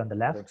interesting battle on the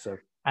left. I think so.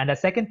 And the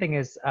second thing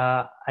is,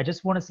 I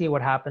just want to see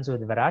what happens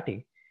with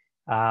Verratti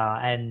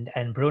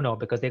and Bruno,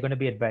 because they're going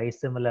to be at very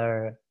similar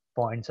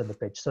points on the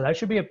pitch. So that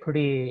should be a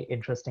pretty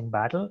interesting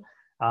battle.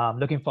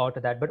 Looking forward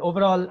to that. But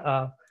overall,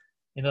 a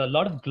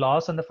lot of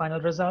gloss on the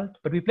final result,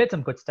 but we played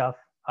some good stuff.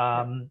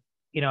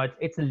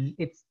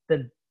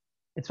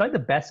 It's like the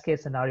best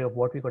case scenario of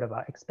what we could have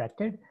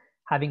expected,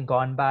 having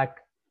gone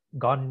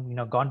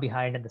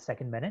behind in the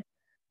second minute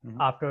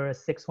after a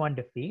 6-1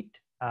 defeat,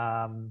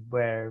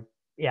 where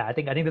I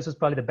think this was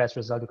probably the best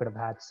result we could have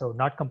had. So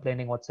not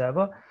complaining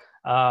whatsoever,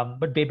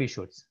 but baby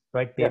shoots,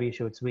 right? Baby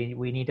shoots.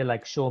 We need to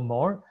like show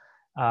more,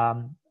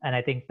 and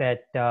I think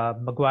that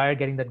Maguire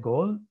getting that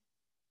goal,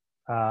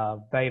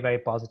 very, very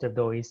positive,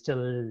 though he's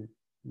still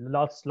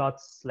lots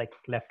like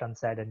left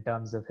unsaid in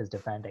terms of his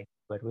defending,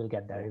 but we'll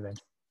get there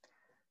eventually.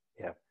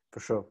 Yeah, for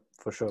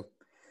sure.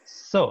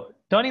 So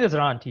turning this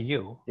around to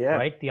you, yeah.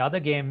 right? The other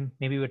game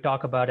maybe we'll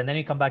talk about, and then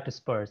we come back to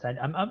Spurs. And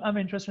I'm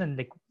interested in,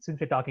 like, since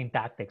we're talking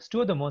tactics,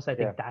 two of the most, I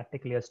think,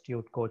 tactically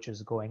astute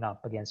coaches going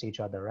up against each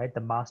other, right?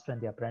 The master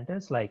and the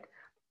apprentice, like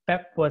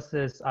Pep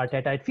versus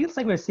Arteta. It feels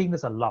like we're seeing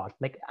this a lot.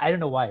 Like, I don't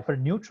know why. For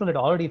neutral, it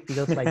already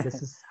feels like this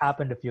has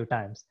happened a few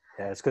times.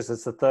 Yeah, it's because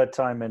it's the third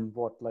time in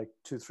what, like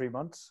 2-3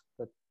 months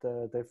that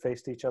they've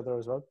faced each other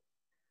as well.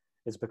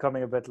 It's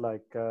becoming a bit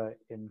like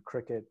in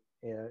cricket,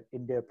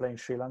 India playing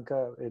Sri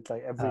Lanka. It's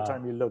like every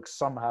time you look,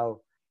 somehow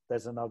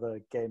there's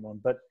another game on.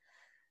 But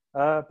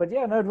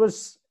yeah, no,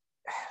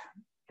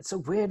 it's a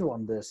weird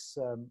one, this.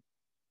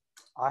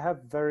 I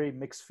have very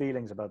mixed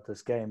feelings about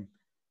this game.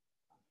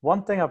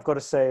 One thing I've got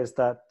to say is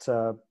that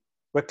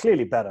we're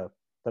clearly better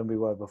than we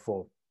were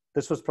before.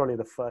 This was probably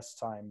the first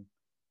time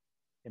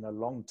in a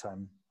long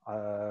time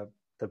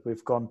that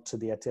we've gone to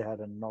the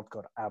Etihad and not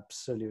got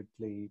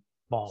absolutely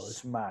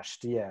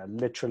smashed. Yeah,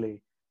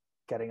 literally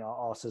getting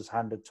our asses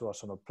handed to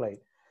us on a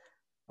plate.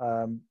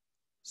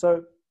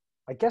 So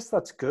I guess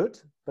that's good.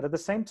 But at the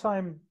same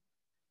time,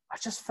 I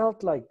just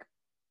felt like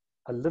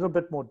a little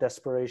bit more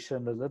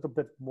desperation, a little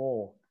bit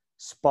more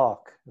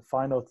spark, the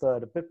final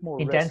third, a bit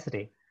more intensity.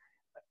 Risk.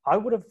 I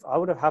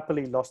would have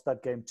happily lost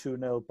that game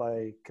 2-0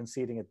 by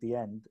conceding at the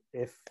end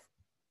if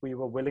we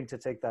were willing to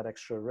take that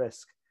extra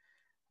risk.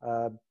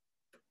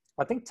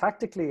 I think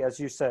tactically, as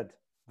you said,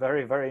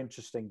 very, very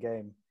interesting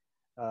game.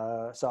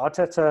 So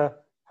Arteta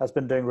has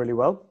been doing really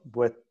well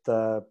with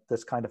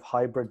this kind of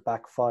hybrid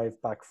back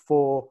 5, back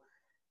 4,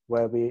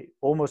 where we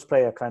almost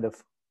play a kind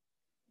of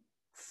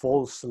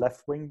false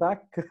left wing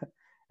back.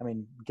 I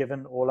mean,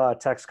 given all our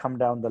attacks come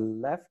down the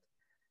left,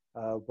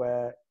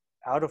 where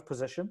out of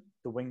position,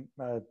 the wing,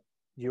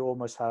 you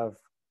almost have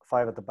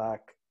 5 at the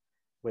back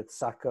with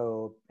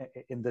Saka,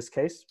 in this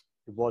case,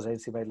 it was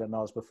AC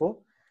Maitland-Niles before,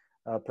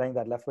 playing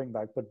that left wing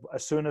back. But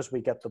as soon as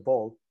we get the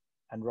ball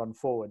and run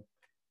forward,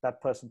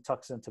 that person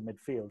tucks into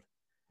midfield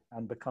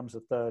and becomes a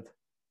third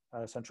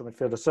central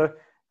midfielder. So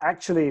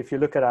actually, if you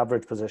look at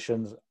average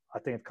positions, I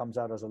think it comes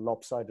out as a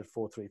lopsided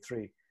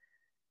 4-3-3.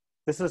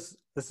 This has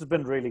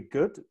been really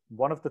good.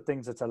 One of the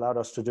things it's allowed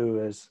us to do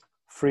is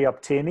free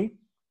up Tierney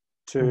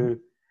to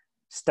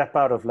step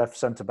out of left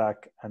centre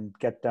back and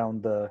get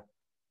down the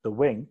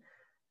wing.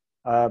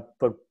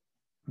 But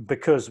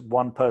because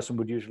one person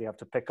would usually have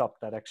to pick up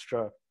that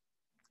extra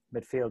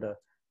midfielder.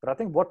 But I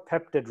think what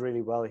Pep did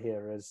really well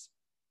here is,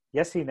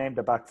 yes, he named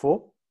a back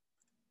 4,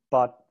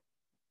 but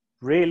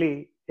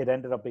really it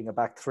ended up being a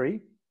back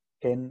 3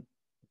 in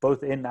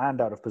both in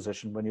and out of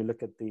position when you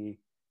look at the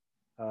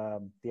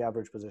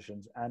average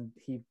positions. And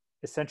he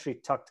essentially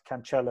tucked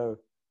Cancelo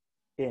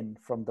in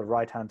from the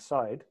right-hand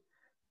side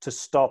to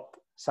stop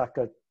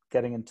Saka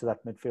getting into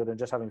that midfield and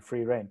just having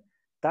free reign.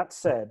 That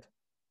said,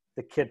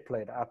 the kid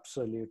played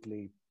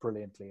absolutely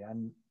brilliantly.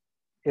 And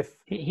if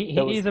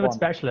he's a bit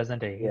special,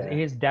 isn't he? Yeah.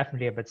 He's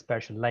definitely a bit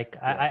special. Like,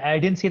 I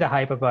didn't see the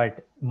hype about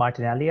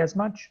Martinelli as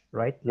much,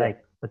 right?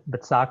 Like,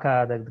 but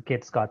Saka, the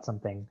kid's got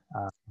something.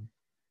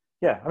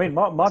 Yeah, I mean,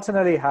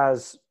 Martinelli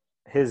has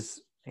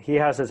his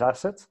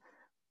assets,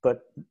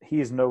 but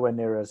he's nowhere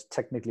near as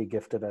technically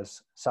gifted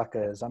as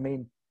Saka is. I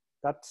mean,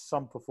 that's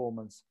some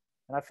performance.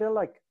 And I feel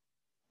like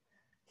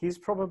he's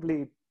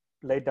probably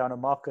laid down a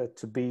marker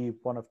to be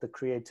one of the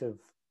creative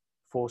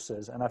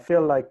forces. And I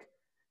feel like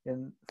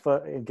in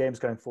games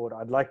going forward.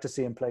 I'd like to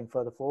see him playing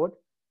further forward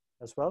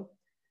as well.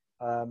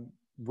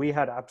 We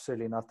had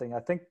absolutely nothing. I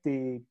think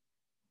you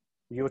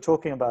were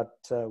talking about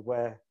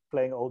where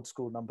playing old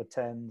school number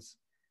 10s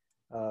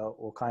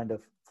or kind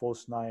of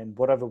false nine,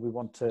 whatever we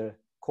want to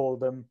call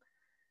them,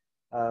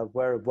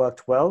 where it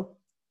worked well.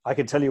 I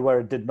can tell you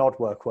where it did not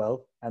work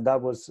well, and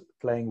that was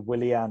playing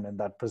Willian in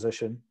that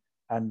position.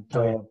 And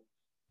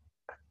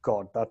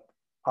God, that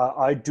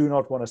I do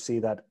not want to see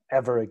that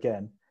ever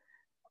again.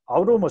 I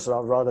would almost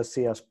rather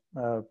see us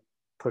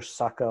push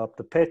Saka up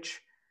the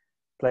pitch,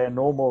 play a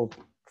normal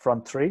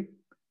front three.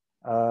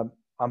 I'm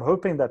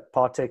hoping that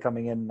Partey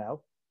coming in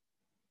now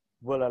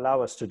will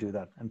allow us to do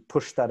that and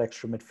push that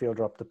extra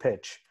midfielder up the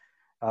pitch.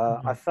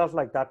 I felt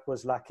like that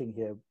was lacking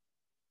here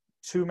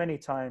too many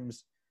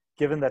times,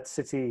 given that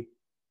City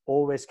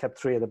always kept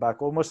three at the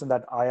back, almost in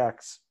that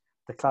Ajax,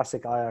 the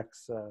classic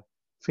Ajax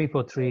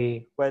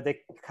 3-4-3, where they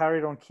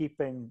carried on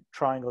keeping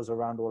triangles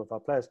around all of our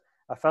players.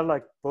 I felt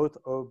like both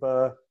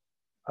Oba,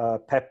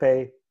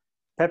 Pepe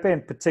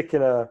in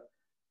particular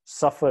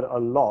suffered a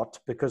lot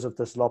because of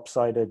this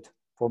lopsided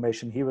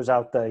formation. He was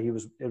out there.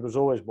 It was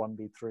always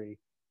 1v3.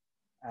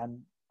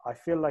 And I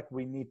feel like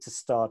we need to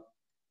start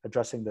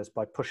addressing this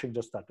by pushing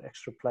just that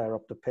extra player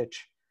up the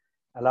pitch,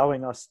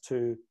 allowing us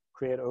to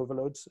create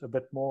overloads a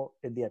bit more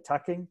in the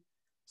attacking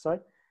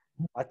side.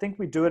 I think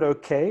we do it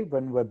okay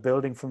when we're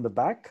building from the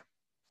back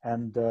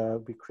and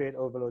we create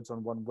overloads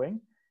on one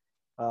wing.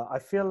 I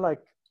feel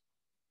like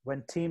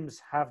when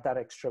teams have that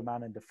extra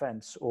man in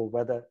defense, or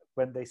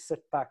when they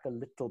sit back a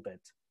little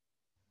bit,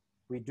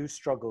 we do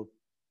struggle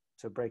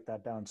to break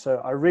that down.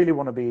 So I really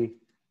want to be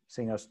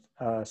seeing us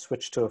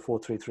switch to a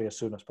 4-3-3 as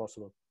soon as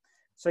possible.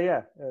 So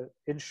yeah,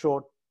 in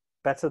short,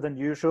 better than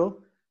usual,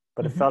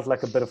 but it felt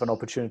like a bit of an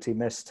opportunity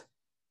missed.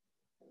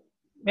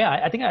 Yeah,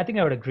 I think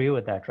I would agree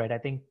with that, right? I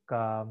think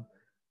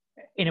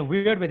in a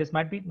weird way, this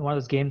might be one of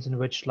those games in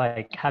which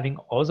like having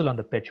Ozil on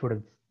the pitch would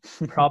have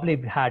probably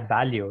had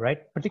value,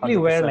 right? Particularly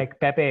 100%. where like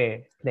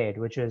Pepe played,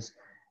 which is,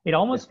 it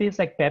almost feels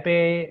like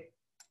Pepe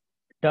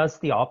does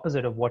the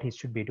opposite of what he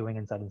should be doing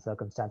in certain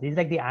circumstances. He's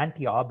like the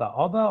anti-Auba.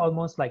 Auba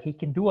almost like he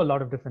can do a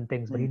lot of different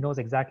things, but he knows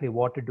exactly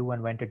what to do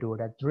and when to do it.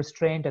 That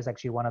restraint is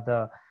actually one of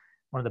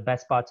the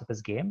best parts of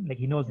his game. Like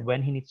he knows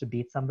when he needs to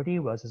beat somebody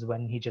versus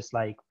when he just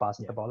like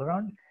passes the ball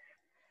around.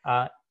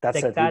 That's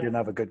like it. He didn't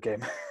have a good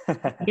game.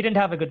 He didn't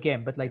have a good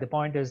game, but like the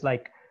point is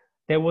like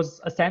there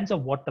was a sense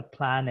of what the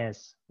plan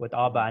is with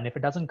Auba, and if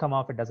it doesn't come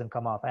off, it doesn't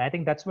come off. And I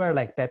think that's where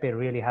like Pepe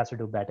really has to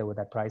do better with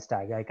that price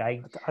tag. Like I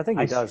think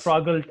he does.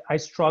 I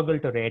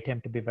struggled to rate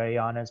him, to be very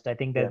honest. I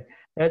think that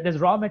there's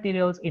raw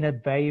materials in a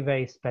very,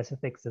 very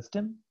specific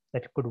system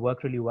that could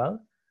work really well,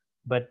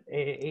 but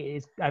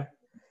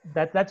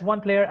that's one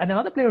player. And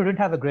another player who didn't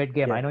have a great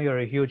game. I know you're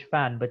a huge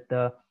fan, but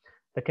the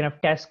kind of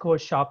Tesco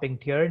shopping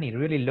Tierney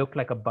really looked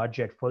like a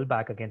budget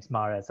fullback against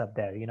Mahrez up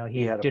there. You know,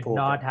 he did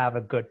not have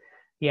a good.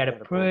 He had a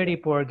pretty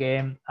poor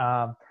game.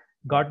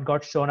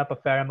 Got shown up a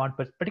fair amount,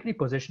 but particularly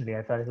positionally,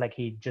 I felt like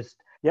he just.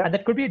 And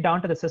that could be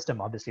down to the system,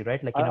 obviously,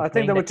 right? Like, you know, I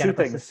think there were two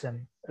things.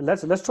 System.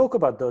 Let's talk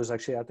about those.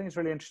 Actually, I think it's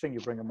really interesting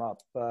you bring them up.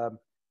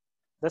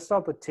 Let's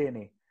start with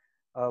Tierney.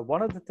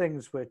 One of the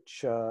things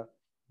which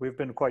we've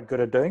been quite good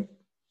at doing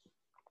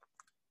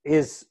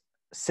is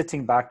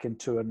sitting back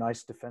into a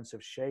nice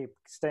defensive shape,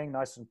 staying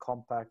nice and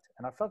compact.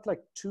 And I felt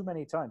like too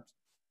many times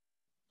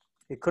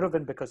it could have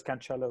been because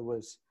Cancelo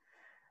was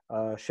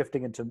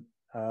shifting into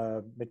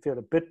midfield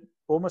a bit,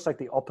 almost like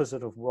the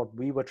opposite of what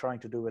we were trying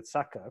to do with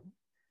Saka,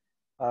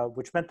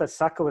 which meant that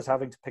Saka was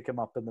having to pick him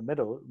up in the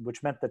middle,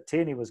 which meant that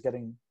Tierney was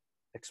getting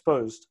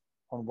exposed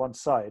on one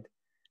side.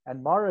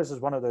 And Mahrez is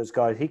one of those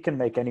guys, he can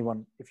make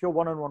anyone, if you're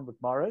one-on-one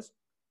with Mahrez,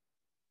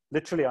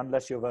 literally,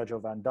 unless you're Virgil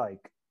van Dijk,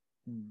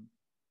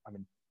 I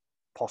mean,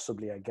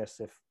 possibly, I guess,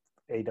 if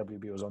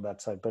AWB was on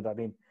that side. But I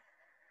mean,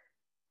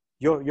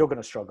 you're going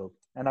to struggle.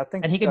 And I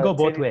think... And he can go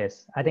both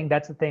ways. I think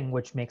that's the thing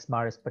which makes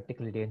Mahrez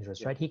particularly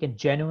dangerous, right? He can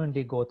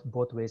genuinely go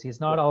both ways. He's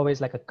not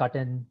always like a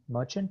cut-in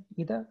merchant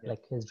either.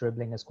 Like his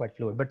dribbling is quite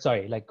fluid. But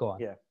sorry, like go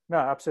on. Yeah, no,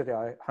 absolutely.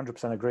 I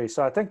 100% agree.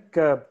 So I think,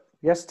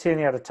 yes,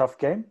 Tierney had a tough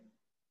game.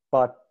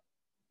 But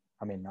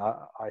I mean,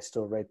 I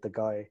still rate the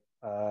guy.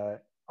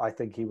 I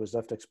think he was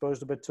left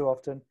exposed a bit too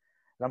often. And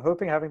I'm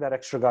hoping having that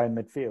extra guy in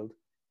midfield,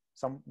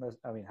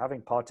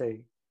 having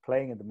Partey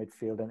playing in the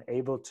midfield and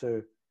able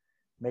to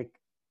make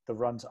the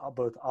runs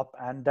both up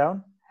and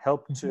down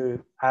help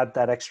to add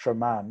that extra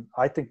man.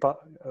 I think,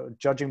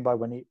 judging by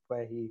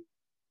where he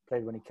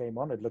played when he came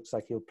on, it looks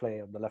like he'll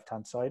play on the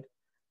left-hand side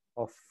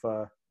of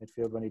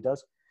midfield when he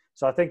does.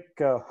 So I think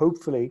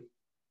hopefully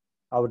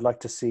I would like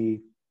to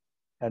see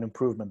an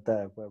improvement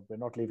there where we're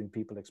not leaving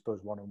people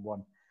exposed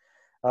one-on-one.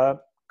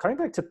 Coming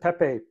back to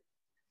Pepe,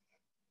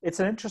 it's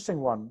an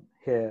interesting one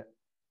here.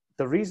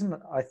 The reason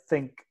I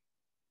think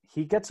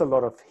he gets a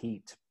lot of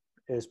heat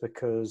is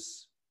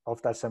because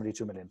of that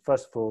 72 million.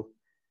 First of all,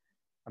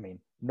 I mean,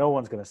 no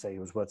one's going to say he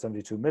was worth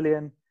 72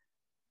 million,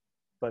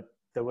 but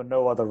there were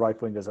no other right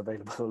wingers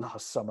available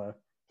last summer.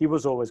 He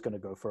was always going to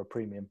go for a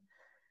premium.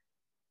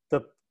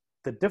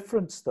 The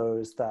difference, though,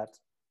 is that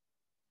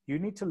you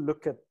need to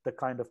look at the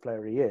kind of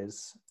player he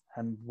is,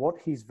 and what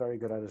he's very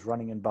good at is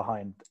running in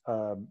behind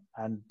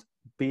and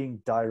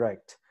being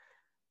direct.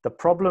 The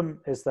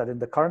problem is that in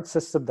the current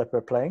system that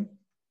we're playing,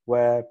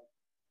 where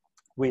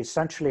we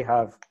essentially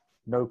have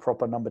no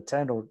proper number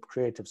 10 or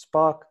creative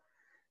spark,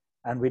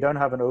 and we don't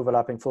have an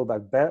overlapping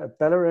fullback,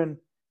 Bellerin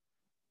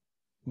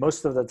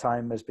most of the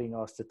time is being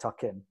asked to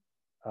tuck in.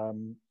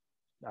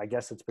 I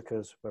guess it's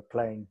because we're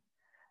playing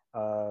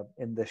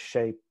in this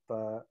shape.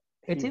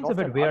 It seems a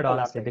bit weird,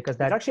 honestly, because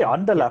he's actually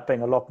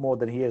underlapping a lot more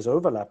than he is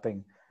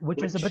overlapping.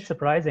 Which is a bit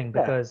surprising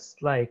because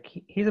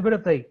he's a bit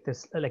of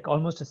this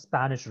almost a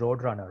Spanish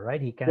roadrunner,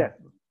 right?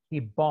 He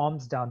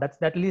bombs down. That's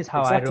at least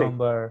how I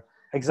remember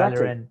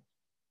Bellerin.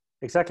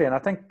 Exactly. And I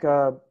think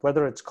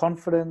whether it's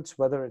confidence,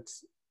 whether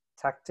it's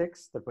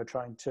tactics that we're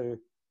trying to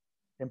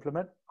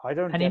implement, I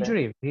don't get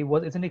injury.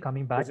 Isn't he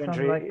coming back from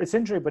it's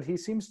injury, but he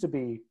seems to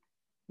be,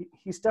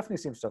 he definitely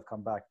seems to have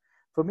come back.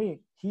 For me,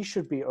 he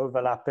should be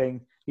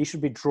overlapping. He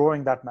should be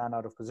drawing that man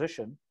out of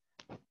position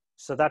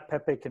so that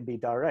Pepe can be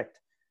direct.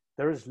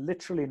 There is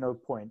literally no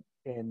point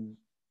in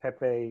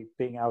Pepe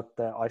being out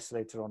there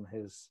isolated on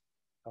his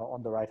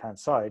on the right-hand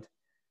side.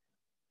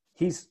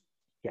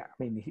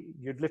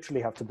 You'd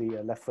literally have to be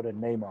a left-footed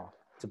Neymar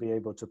to be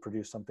able to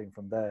produce something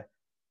from there,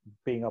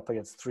 being up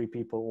against three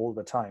people all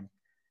the time.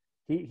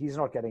 He's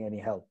not getting any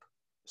help.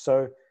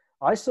 So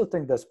I still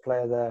think there's a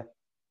player there.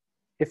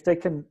 If they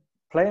can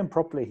play him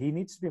properly, he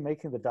needs to be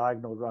making the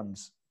diagonal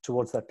runs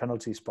towards that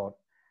penalty spot.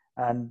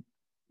 And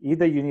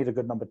either you need a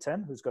good number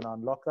 10 who's going to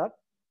unlock that,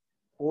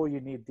 or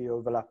you need the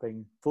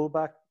overlapping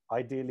fullback,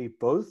 ideally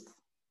both.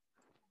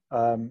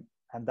 And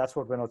that's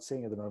what we're not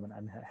seeing at the moment,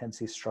 and hence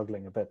he's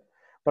struggling a bit.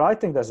 But I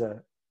think there's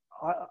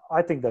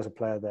a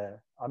player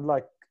there.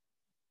 Unlike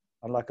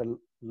a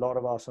lot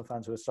of Arsenal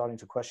fans who are starting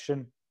to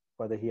question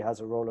whether he has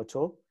a role at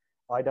all,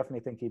 I definitely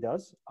think he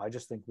does. I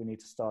just think we need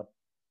to start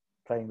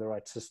playing the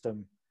right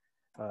system,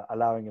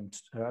 allowing him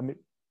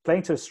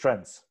playing to his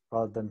strengths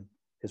rather than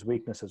his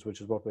weaknesses, which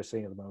is what we're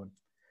seeing at the moment.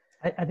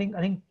 I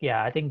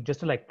think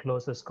just to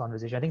close this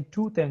conversation, I think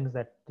two things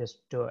that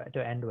just to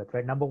end with,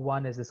 right? Number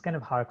one is this kind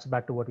of harks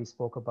back to what we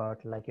spoke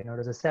about,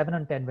 there's a 7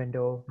 on 10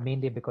 window,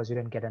 mainly because you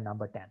didn't get a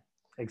number 10.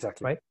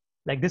 Exactly.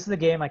 Right? This is a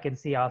game I can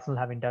see Arsenal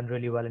having done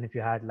really well, and if you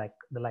had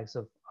the likes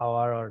of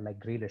Aouar or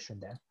Grealish in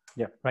there.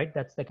 Yeah. Right?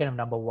 That's the kind of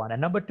number one.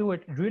 And number two,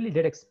 it really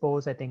did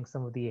expose, I think,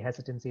 some of the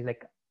hesitancy.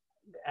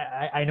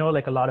 I know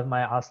a lot of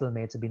my Arsenal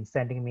mates have been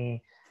sending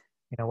me,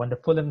 when the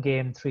Fulham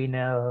game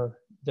 3-0,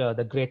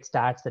 the great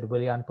stats that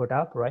Willian put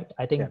up, right?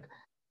 I think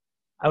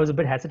I was a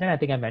bit hesitant. I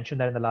think I mentioned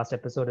that in the last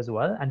episode as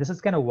well. And this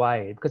is kind of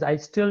why, because I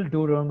still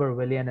do remember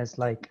Willian is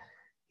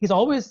he's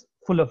always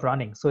full of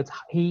running. So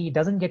he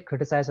doesn't get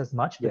criticized as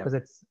much because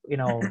it's,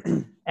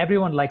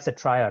 everyone likes a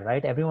trier,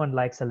 right? Everyone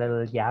likes a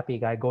little yappy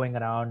guy going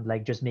around,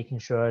 just making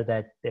sure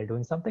that they're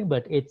doing something.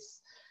 But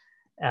it's,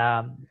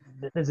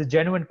 there's a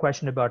genuine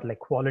question about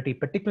quality,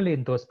 particularly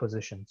in those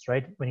positions,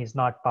 right? When he's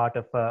not part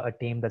of a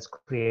team that's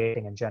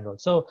creating in general.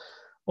 So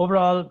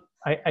overall,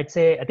 I'd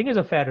say, I think it's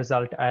a fair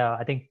result.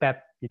 I think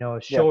Pep,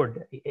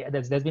 showed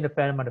there's been a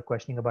fair amount of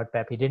questioning about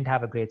Pep. He didn't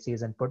have a great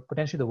season,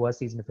 potentially the worst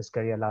season of his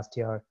career last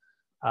year.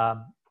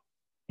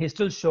 He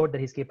still showed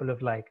that he's capable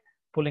of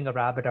pulling a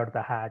rabbit out of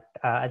the hat.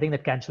 I think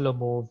that Cancelo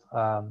move,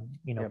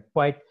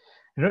 quite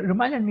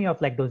reminded me of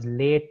those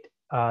late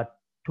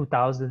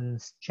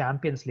 2000s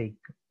Champions League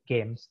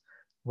games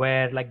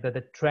where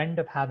the trend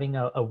of having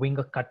a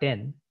winger cut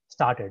in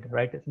started,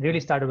 right? It really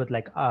started with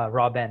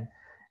Robben.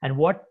 And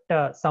what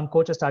some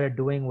coaches started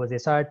doing was they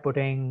started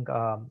putting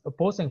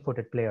opposing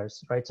footed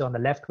players, right? So on the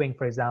left wing,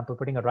 for example,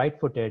 putting a right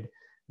footed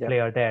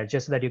player there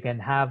just so that you can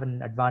have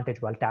an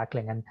advantage while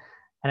tackling.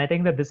 And I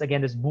think that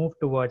this move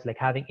towards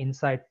having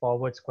inside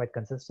forwards quite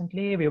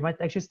consistently, we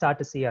might actually start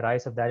to see a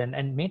rise of that.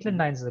 And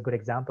Maitland-Niles is a good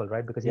example,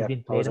 right? Because he's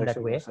been played in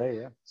that way.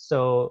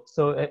 So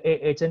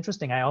it's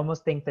interesting. I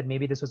almost think that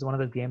maybe this was one of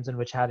the games in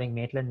which having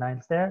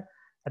Maitland-Niles there,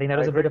 I think that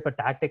was a bit of a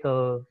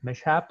tactical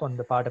mishap on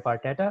the part of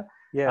Arteta.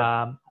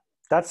 Yeah.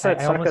 That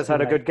said, Saka's had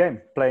a good game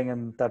playing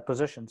in that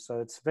position. So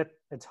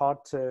it's hard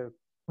to...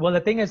 Well, the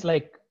thing is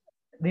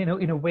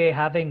in a way,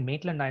 having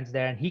Maitland-Niles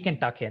there and he can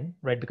tuck in,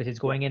 right? Because he's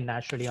going in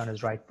naturally on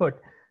his right foot,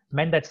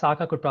 meant that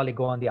Saka could probably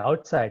go on the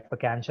outside for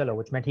Cancelo,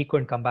 which meant he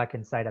couldn't come back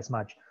inside as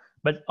much.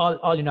 But all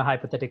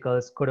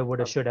hypotheticals, coulda,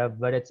 woulda, shoulda.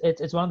 But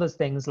it's one of those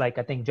things. I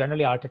think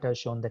generally Arteta has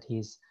shown that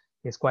he's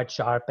quite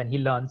sharp and he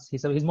learns.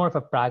 He's more of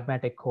a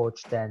pragmatic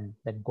coach than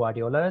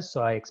Guardiola is.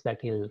 So I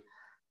expect he'll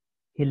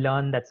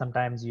learn that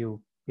sometimes your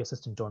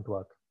systems don't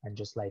work and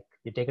just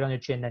you take it on your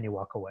chin and you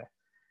walk away.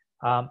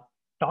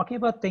 Talking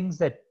about things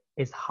that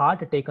is hard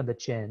to take on the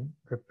chin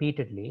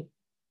repeatedly,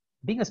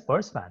 being a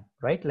Spurs fan,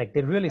 right?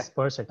 They really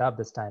Spurs it up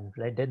this time,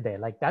 right? Did they?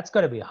 That's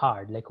got to be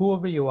hard.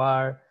 Whoever you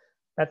are,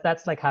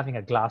 that's like having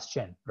a glass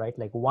chin, right?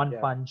 One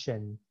punch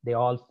and they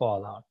all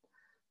fall out.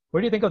 What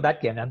do you think of that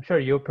game? I'm sure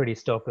you're pretty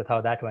stoked with how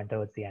that went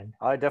towards the end.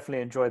 I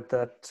definitely enjoyed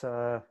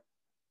that.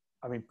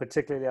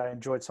 Particularly I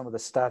enjoyed some of the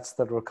stats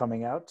that were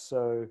coming out.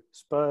 So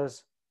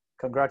Spurs,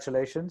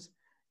 congratulations.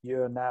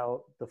 You're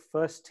now the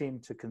first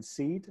team to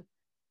concede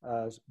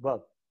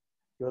well,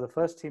 you're the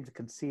first team to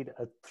concede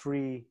a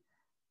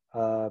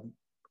a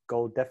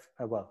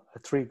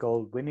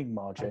 3-goal winning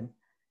margin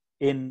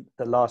in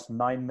the last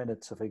 9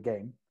 minutes of a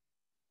game.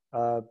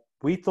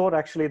 We thought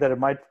actually that it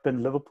might have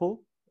been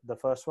Liverpool, the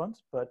first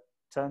ones, but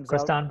turns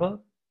Istanbul?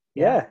 out,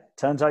 yeah,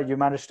 turns out you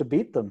managed to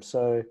beat them.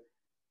 So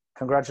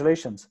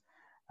congratulations.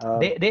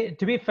 They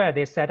to be fair,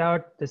 they set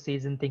out the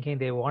season thinking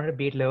they wanted to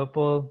beat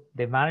Liverpool.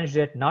 They managed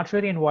it, not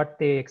really in what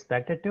they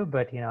expected to,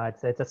 but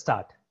it's a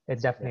start.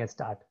 It's definitely a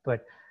start.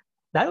 But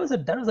that was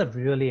a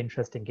really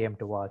interesting game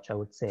to watch, I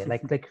would say.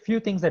 Like a few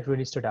things that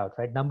really stood out,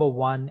 right? Number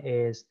one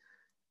is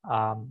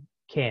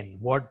Kane.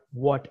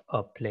 What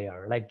a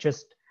player! Like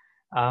just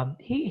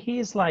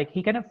he's like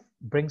he kind of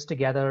brings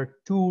together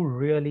two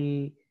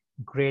really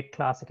great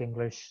classic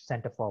English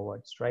center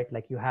forwards, right?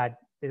 Like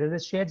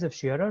there's shades of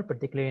Shearer,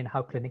 particularly in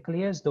how clinical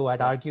he is, though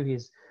I'd argue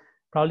he's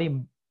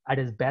probably at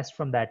his best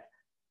from that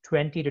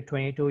 20 to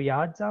 22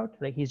 yards out.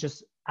 Like he's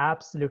just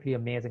absolutely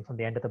amazing from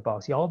the end of the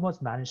box. He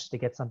almost managed to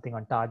get something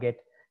on target.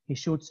 He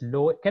shoots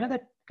low, kind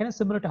of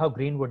similar to how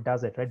Greenwood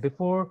does it, right?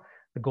 Before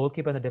the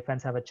goalkeeper and the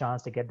defense have a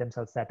chance to get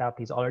themselves set up,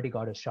 he's already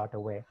got his shot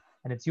away.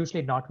 And it's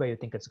usually not where you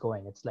think it's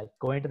going. It's like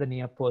going to the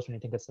near post when you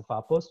think it's the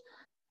far post.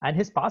 And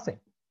his passing,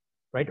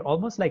 right?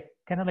 Almost like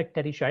kind of like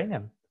Teddy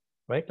Sheringham,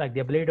 right? Like the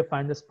ability to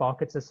find those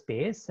pockets of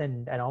space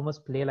and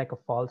almost play like a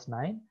false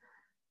nine.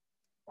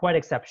 Quite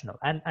exceptional.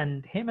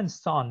 And him and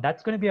Son,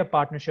 that's going to be a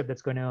partnership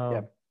that's going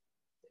to.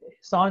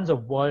 Son's a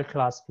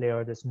world-class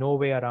player. There's no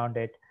way around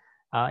it.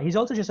 He's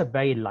also just a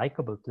very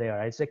likable player.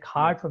 It's like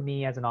hard for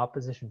me as an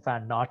opposition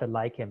fan not to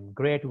like him.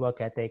 Great work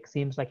ethic.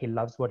 Seems like he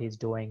loves what he's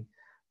doing.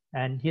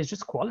 And he's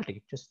just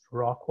quality, just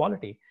raw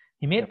quality.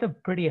 He made the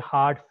pretty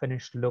hard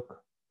finished look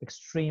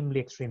extremely,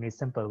 extremely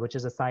simple, which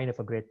is a sign of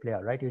a great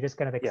player, right? You just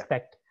kind of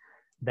expect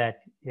that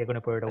you're going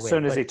to put it away. As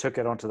soon as he took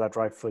it onto that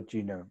right foot,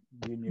 you knew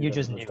you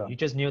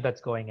just knew that's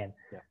going in.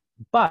 Yeah.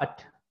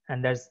 But,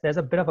 and there's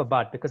a bit of a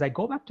but, because I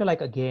go back to like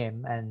a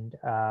game and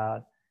I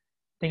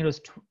think it was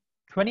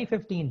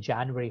 2015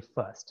 January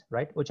 1st,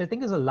 right? Which I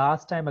think is the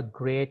last time a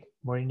great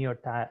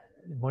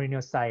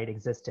Mourinho side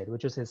existed,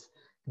 which was his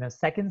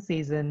second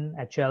season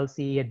at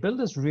Chelsea. He had built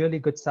this really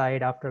good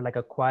side after like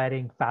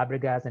acquiring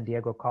Fabregas and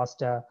Diego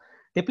Costa.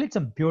 They played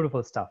some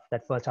beautiful stuff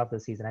that first half of the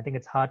season. I think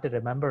it's hard to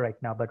remember right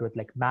now, but with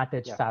like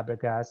Matic,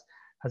 Fabregas,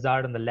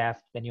 Hazard on the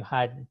left, then you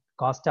had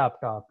Costa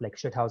up top, like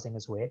shithousing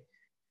his way.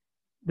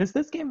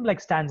 This game like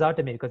stands out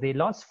to me because they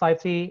lost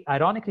 5-3,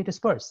 ironically, to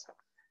Spurs.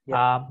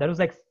 That was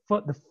like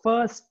the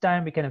first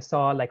time we kind of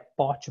saw like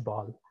poch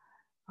ball,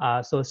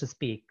 so to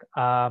speak.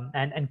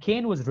 And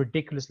Kane was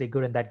ridiculously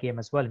good in that game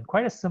as well, in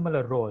quite a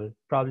similar role,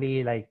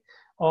 probably like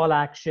all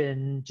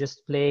action,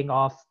 just playing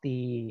off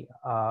the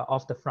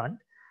front.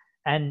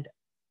 And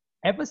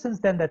ever since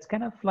then, that's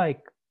kind of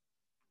like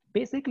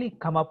basically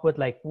come up with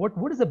like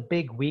what is a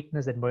big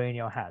weakness that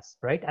Mourinho has,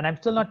 right? And I'm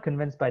still not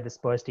convinced by the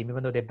Spurs team,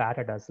 even though they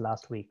battered us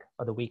last week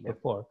or the week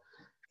before.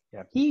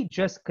 He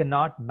just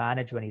cannot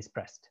manage when he's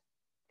pressed.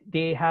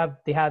 They have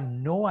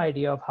no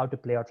idea of how to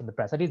play out from the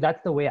press. At least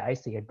that's the way I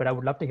see it. But I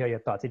would love to hear your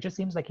thoughts. It just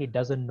seems like he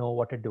doesn't know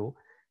what to do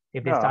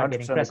if they start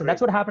getting pressed. And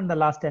that's what happened in the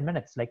last 10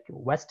 minutes. Like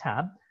West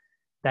Ham,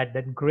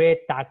 that great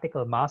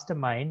tactical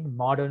mastermind,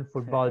 modern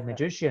football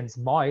magicians,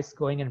 Moyes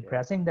going and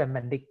pressing them,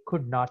 and they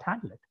could not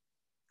handle it.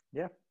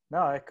 Yeah, no,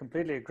 I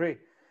completely agree.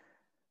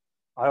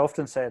 I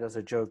often say it as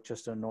a joke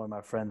just to annoy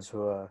my friends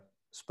who are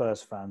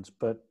Spurs fans,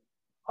 but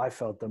I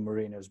felt that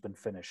Mourinho's been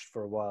finished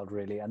for a while,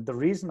 really. And the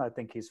reason I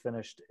think he's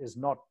finished is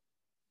not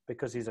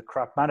because he's a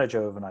crap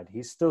manager overnight.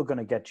 He's still going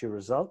to get you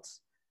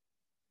results.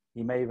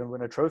 He may even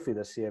win a trophy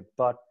this year.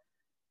 But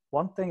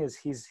one thing is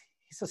he's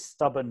a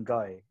stubborn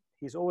guy.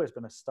 He's always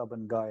been a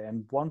stubborn guy.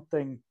 And one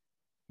thing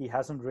he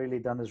hasn't really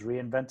done is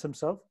reinvent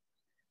himself,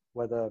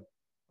 whether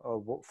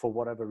or for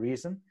whatever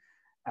reason.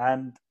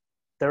 And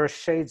there are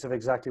shades of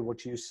exactly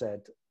what you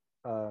said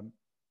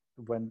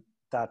when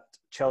that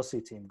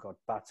Chelsea team got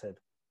battered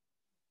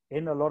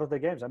in a lot of the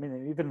games. I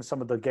mean, even in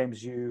some of the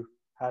games you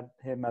had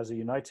him as a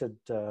United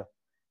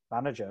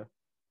manager,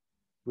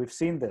 we've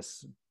seen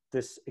this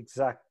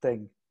exact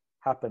thing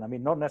happen. I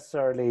mean, not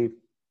necessarily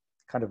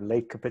kind of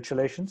late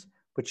capitulations,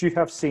 but you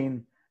have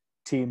seen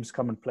teams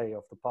come and play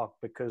off the park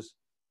because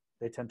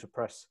they tend to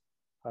press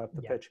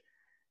the pitch.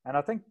 And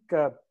I think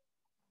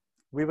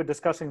we were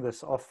discussing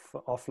this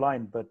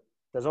offline, but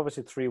there's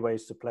obviously three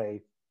ways to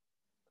play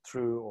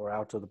through or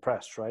out of the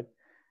press, right?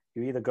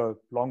 You either go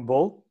long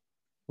ball,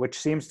 which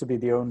seems to be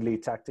the only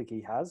tactic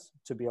he has,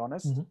 to be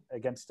honest,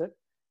 against it.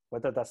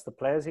 Whether that's the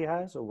players he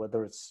has or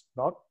whether it's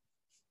not,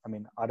 I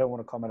mean, I don't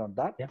want to comment on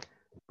that.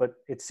 But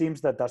it seems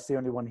that that's the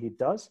only one he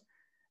does.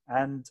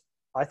 And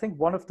I think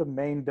one of the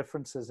main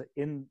differences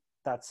in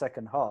that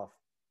second half,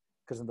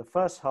 because in the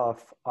first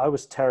half, I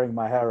was tearing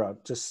my hair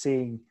out just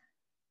seeing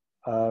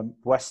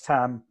West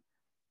Ham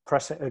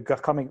pressing,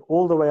 coming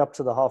all the way up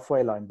to the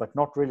halfway line, but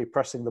not really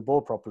pressing the ball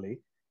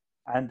properly.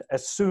 And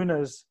as soon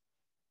as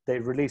they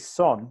release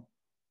Son,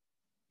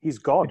 he's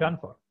gone. You're done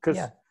for.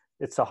 Because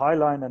it's a high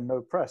line and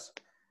no press.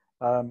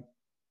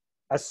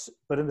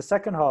 But in the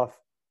second half,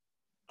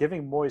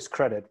 giving Moyes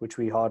credit, which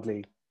we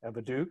hardly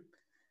ever do,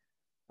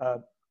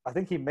 I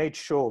think he made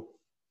sure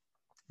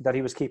that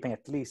he was keeping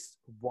at least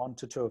 1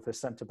 to 2 of his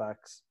centre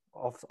backs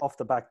off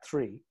the back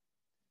three,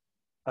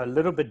 a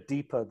little bit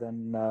deeper than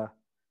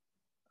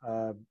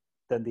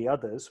the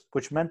others,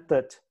 which meant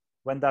that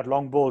when that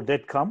long ball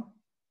did come,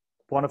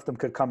 one of them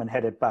could come and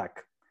head it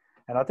back.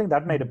 And I think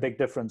that made a big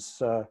difference,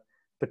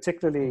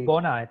 particularly...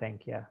 Bona, I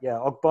think, yeah. Yeah,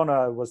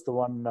 Ogbonna was the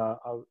one,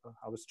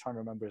 I was trying to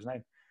remember his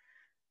name.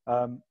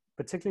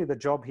 Particularly the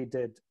job he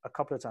did a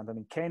couple of times. I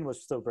mean, Kane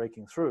was still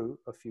breaking through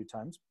a few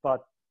times,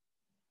 but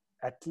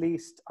at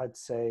least I'd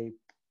say,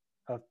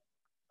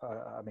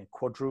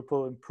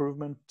 quadruple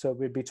improvement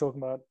we'd be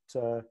talking about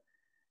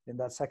in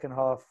that second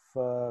half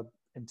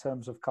in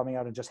terms of coming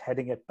out and just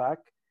heading it back.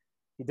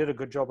 He did a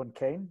good job on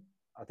Kane.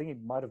 I think he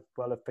might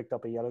have picked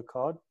up a yellow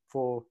card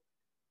for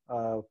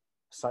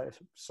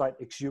slight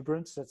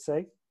exuberance, let's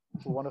say,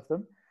 for one of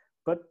them.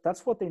 But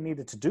that's what they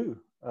needed to do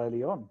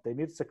early on. They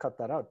needed to cut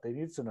that out. They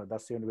needed to know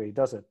that's the only way he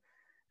does it.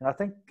 And I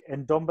think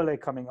Ndombele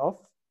coming off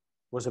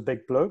was a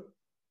big blow,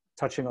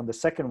 touching on the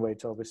second way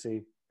to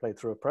obviously play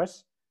through a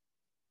press,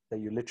 that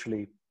you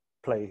literally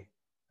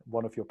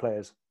one of your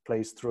players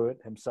plays through it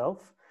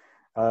himself.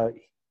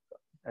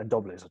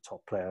 Ndombele is a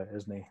top player,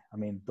 isn't he? I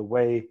mean, the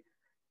way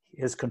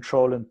his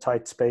control in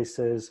tight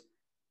spaces.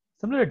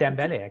 Similar to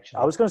Dembele, actually.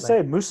 I was going to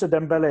say, Moussa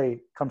Dembele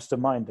comes to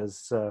mind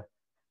as a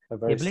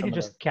very the ability to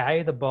just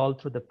carry the ball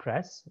through the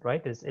press,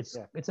 right? It's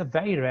a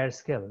very rare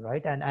skill,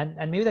 right?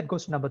 And maybe that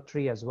goes to number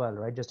 3 as well,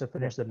 right? Just to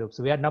finish the loop.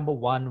 So we had number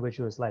 1, which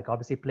was like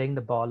obviously playing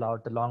the ball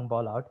out, the long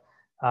ball out.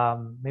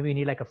 Maybe we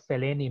need like a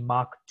Fellaini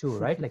Mark II,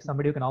 right? Like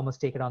somebody who can almost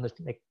take it on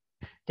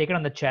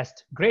the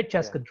chest. Great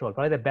chest control.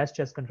 Probably the best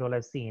chest control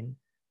I've seen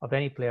of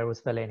any player was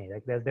Fellaini.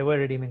 Like there were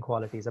redeeming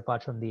qualities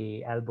apart from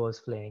the elbows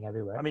flying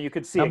everywhere. I mean, you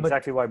could see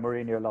exactly why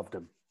Mourinho loved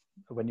him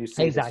when you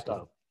see his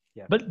style.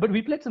 Yeah. But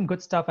we played some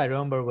good stuff, I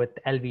remember, with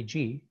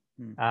LVG.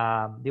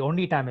 The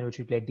only time in which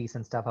we played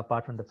decent stuff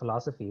apart from the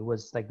philosophy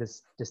was like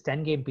this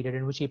 10-game period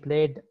in which he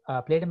played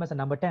him as a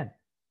number 10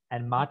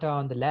 and Mata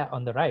on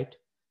the right.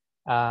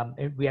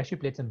 We actually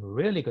played some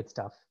really good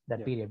stuff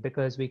that period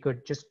because we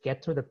could just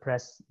get through the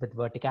press with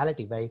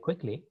verticality very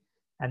quickly.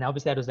 And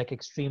obviously that was like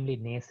extremely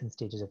nascent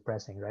stages of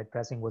pressing, right?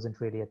 Pressing wasn't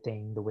really a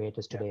thing the way it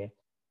is today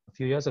a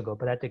few years ago,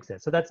 but that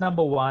exists. So that's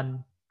number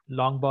 1,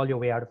 long ball your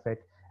way out of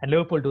it. And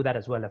Liverpool do that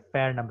as well a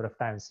fair number of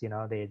times. You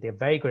know, they're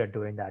very good at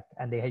doing that,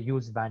 and they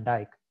use Van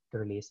Dijk to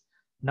release.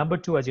 Number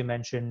 2, as you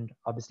mentioned,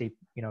 obviously,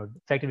 you know,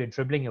 effectively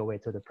dribbling your way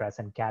through the press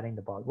and carrying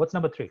the ball. What's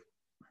number 3?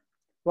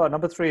 Well,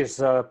 number 3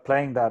 is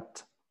playing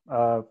that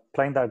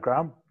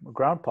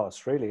ground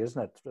pass, really,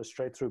 isn't it?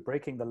 Straight through,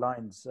 breaking the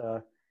lines.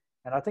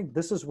 And I think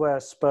this is where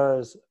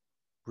Spurs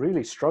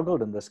really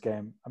struggled in this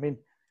game. I mean,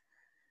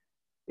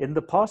 in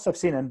the past, I've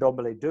seen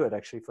Ndombele do it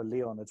actually for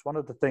Lyon. It's one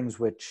of the things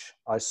which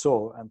I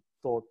saw and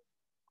thought,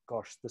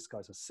 gosh, this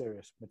guy's a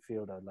serious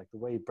midfielder. Like the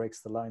way he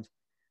breaks the lines.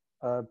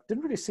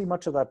 Didn't really see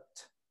much of that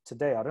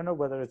today. I don't know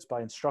whether it's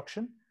by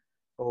instruction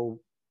or,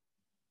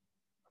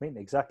 I mean,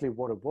 exactly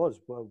what it was.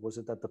 Was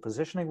it that the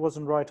positioning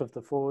wasn't right of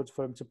the forwards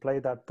for him to play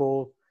that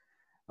ball?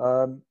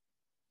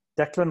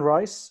 Declan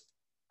Rice,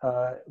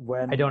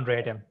 when... I don't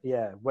rate him.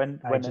 Yeah, when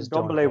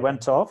Ndombele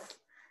went off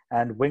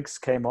and Winks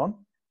came on,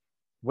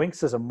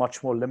 Winks is a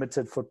much more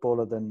limited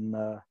footballer than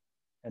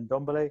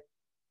Ndombele.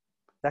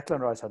 Declan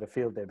Rice had a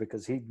field day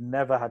because he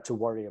never had to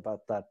worry about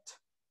that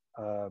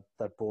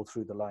ball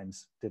through the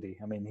lines, did he?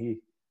 I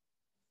mean,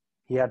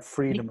 he had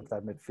freedom of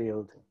that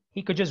midfield.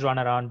 He could just run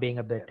around being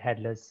a bit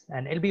headless,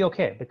 and it'll be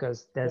okay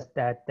because there's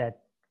that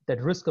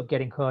risk of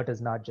getting hurt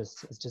is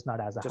just not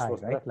as high,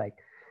 right? There. Like,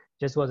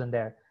 just wasn't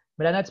there.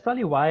 But that's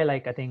probably why,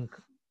 like, I think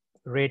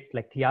rate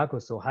like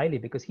Thiago so highly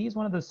because he's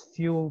one of those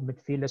few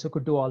midfielders who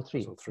could do all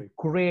three.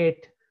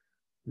 Great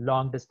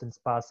long distance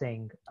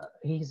passing.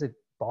 He's a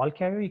ball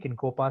carrier. He can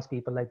go past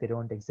people like they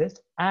don't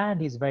exist, and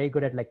he's very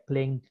good at like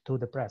playing through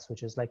the press,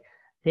 which is like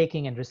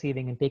taking and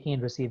receiving and taking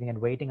and receiving and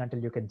waiting until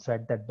you can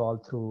thread that ball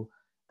through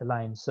the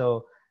line.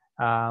 So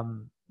I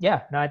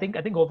think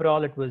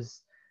overall it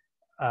was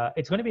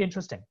it's going to be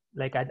interesting.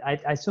 Like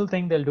I still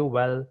think they'll do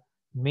well,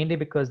 mainly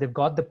because they've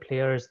got the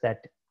players that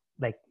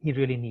like he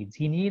really needs.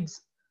 He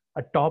needs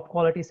a top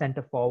quality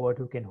center forward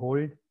who can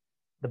hold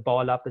the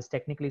ball up, is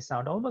technically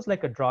sound, almost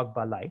like a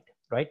Drogba light,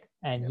 right?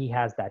 And he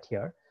has that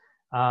here.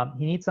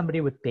 He needs somebody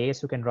with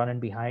pace who can run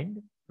in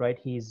behind, right?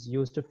 He's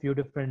used a few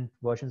different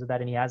versions of that,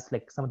 and he has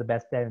like some of the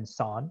best there in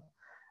Son.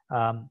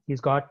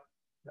 He's got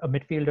a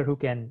midfielder who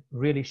can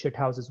really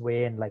shithouse his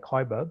way in, like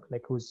Højbjerg,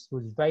 like who's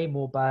very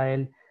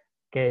mobile,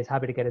 is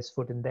happy to get his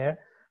foot in there.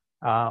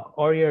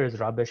 Aurier is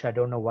rubbish. I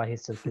don't know why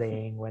he's still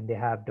playing when they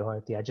have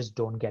Doherty. I just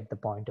don't get the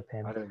point of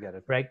him. I don't get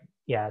it. Right?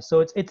 Yeah. So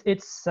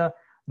it's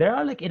there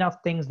are like enough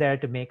things there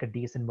to make a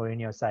decent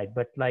Mourinho side,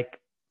 but like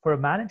for a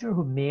manager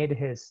who made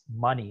his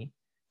money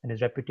and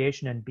his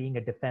reputation in being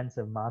a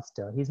defensive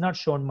master, he's not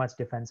shown much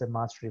defensive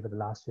mastery for the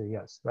last few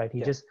years, right?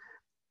 He just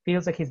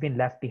feels like he's been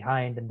left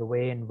behind in the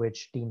way in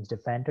which teams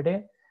defend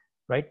today,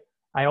 right?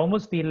 I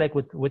almost feel like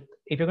with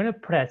if you're going to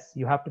press,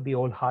 you have to be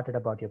wholehearted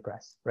about your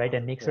press, right?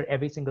 And make sure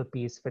every single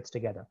piece fits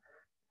together.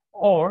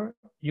 Or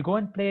you go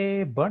and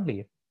play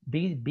Burnley,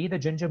 be the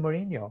Ginger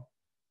Mourinho,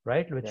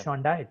 right? With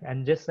Sean Dyche,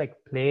 and just like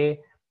play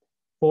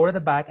four at the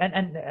back.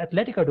 And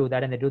Atletico do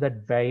that, and they do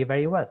that very,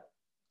 very well.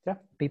 Yeah.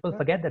 People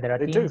forget that there are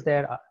teams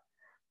there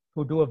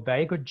who do a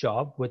very good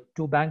job with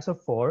two banks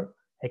of four,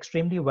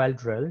 extremely well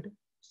drilled,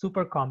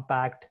 super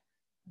compact.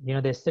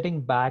 They're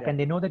sitting back and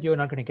they know that you're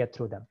not going to get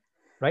through them,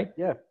 right?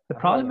 Yeah. The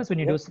problem is when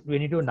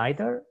you do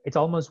neither, it's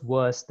almost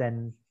worse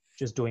than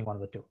just doing one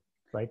of the two,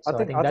 right? So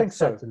I think that's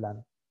the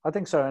dilemma. I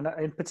think so. And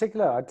in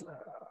particular,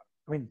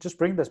 I mean, just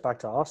bring this back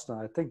to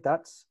Arsenal. I think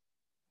that's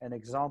an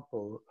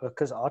example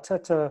because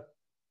Arteta,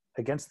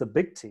 against the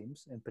big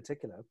teams in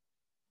particular,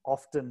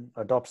 often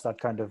adopts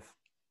that kind of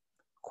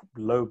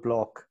low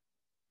block,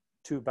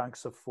 two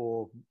banks of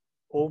four,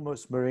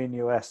 almost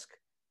Mourinho-esque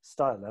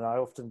style. And I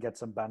often get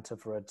some banter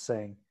for it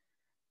saying,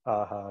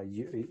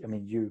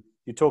 you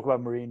talk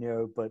about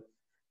Mourinho, but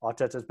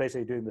Arteta is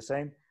basically doing the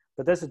same.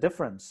 But there's a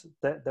difference.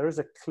 There is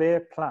a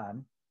clear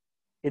plan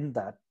in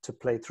that to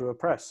play through a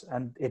press,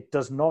 and it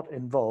does not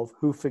involve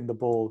hoofing the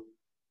ball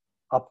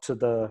up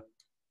to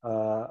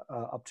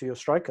your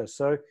striker.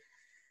 So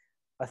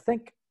I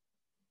think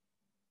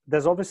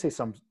there's obviously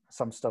some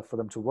stuff for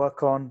them to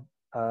work on.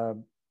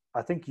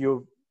 I think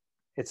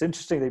it's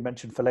interesting they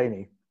mentioned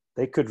Fellaini.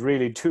 They could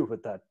really do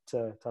with that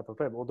type of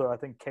player, although I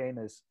think Kane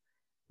is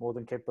more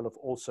than capable of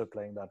also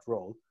playing that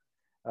role.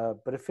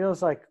 But it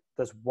feels like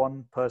there's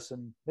one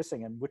person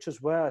missing, and which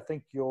is where I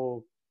think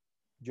you're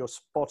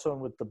spot on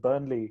with the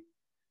Burnley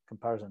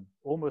comparison.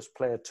 Almost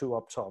play a two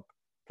up top,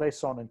 play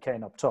Son and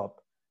Kane up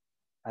top,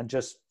 and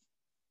just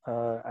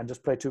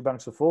play two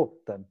banks of four.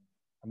 Then,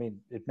 I mean,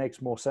 it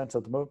makes more sense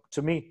at the moment.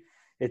 To me,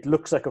 it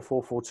looks like a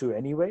 4-4-2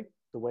 anyway,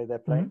 the way they're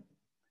playing.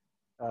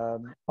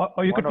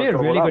 Or you could play a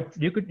really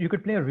good. You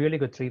could play a really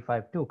good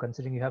 3-5-2,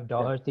 considering you have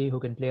Doherty who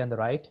can play on the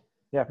right.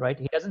 Yeah. Right.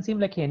 He doesn't seem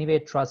like he anyway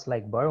trusts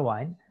like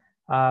Bergwijn.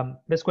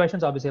 There's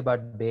questions obviously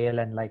about Bale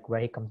and like where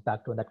he comes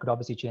back to, and that could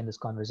obviously change this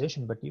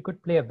conversation. But you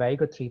could play a very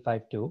good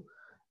 3-5-2.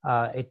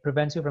 It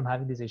prevents you from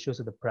having these issues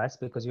with the press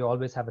because you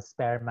always have a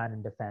spare man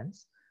in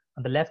defense.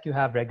 On the left, you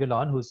have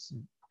Reguilon, who's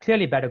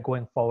clearly better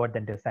going forward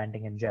than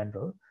defending in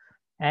general.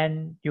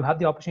 And you have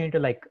the opportunity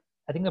to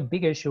I think a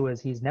big issue is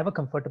he's never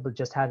comfortable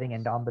just having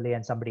Ndombele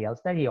and somebody else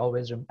there. He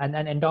always, and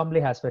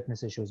Ndombele has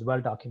fitness issues,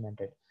 well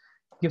documented.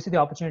 Gives you the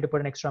opportunity to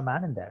put an extra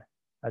man in there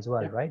as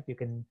well, right? You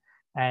can,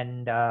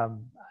 and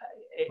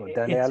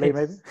Dele Alli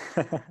maybe.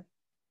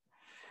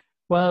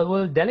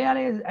 well, Dele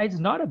Alli is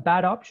not a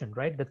bad option,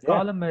 right? The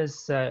problem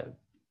is,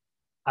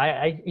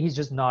 he's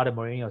just not a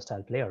Mourinho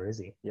style player, is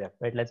he? Yeah.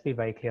 Right. Let's be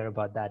very clear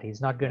about that.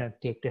 He's not going to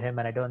take to him,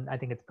 and I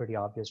think it's pretty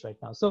obvious right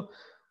now. So,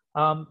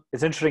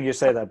 it's interesting you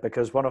say that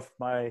because one of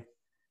my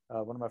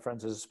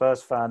friends is a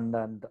Spurs fan,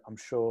 and I'm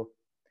sure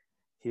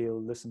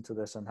he'll listen to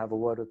this and have a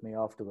word with me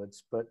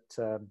afterwards. But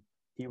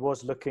he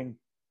was looking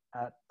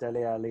at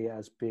Dele Alli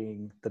as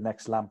being the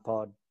next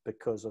Lampard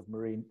because of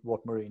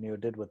what Mourinho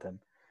did with him.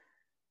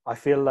 I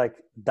feel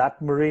like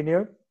that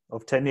Mourinho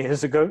of 10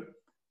 years ago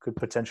could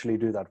potentially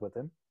do that with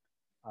him.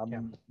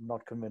 I'm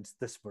not convinced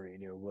this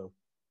Mourinho will.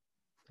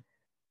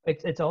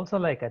 It's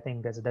also I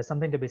think there's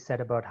something to be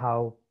said about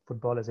how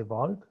football has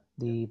evolved.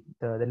 The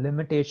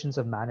limitations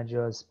of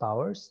managers'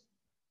 powers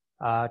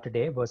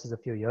today versus a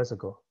few years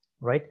ago,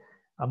 right?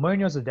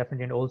 Mourinho's is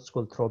definitely an old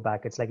school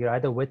throwback. It's like you're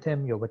either with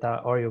him, you're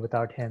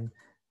without him.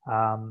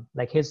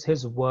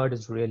 His word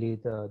is really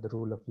the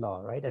rule of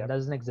law, right? And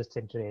doesn't exist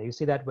in today. You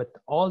see that with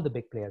all the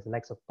big players, the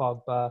likes of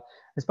Pogba.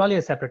 There's probably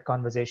a separate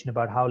conversation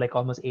about how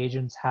almost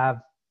agents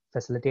have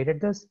facilitated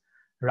this.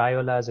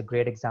 Raiola is a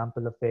great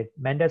example of it.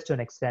 Mendes to an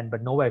extent,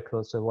 but nowhere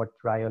close to what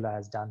Raiola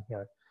has done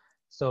here.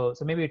 So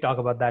maybe we talk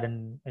about that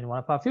in one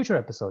of our future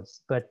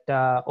episodes. But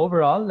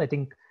overall, I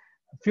think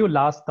a few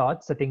last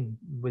thoughts. I think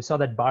we saw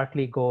that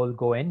Barkley goal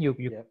go in.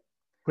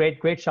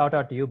 Great shout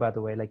out to you, by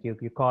the way.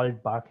 You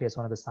called Barkley as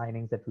one of the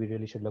signings that we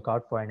really should look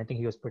out for, and I think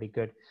he was pretty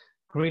good.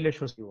 Grealish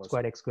was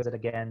quite exquisite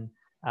again.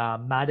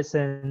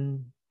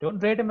 Maddison,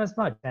 don't rate him as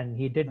much, and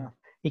he did. No.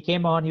 He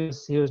came on.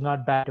 He was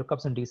not bad. Took up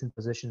some decent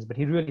positions, but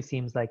he really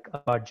seems like a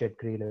budget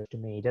Grealish to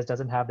me. He just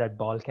doesn't have that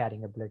ball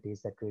carrying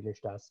abilities that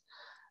Grealish does.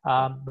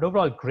 But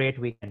overall, great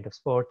weekend of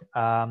sport.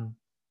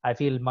 I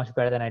feel much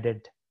better than I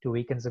did 2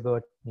 weekends ago.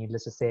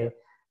 Needless to say.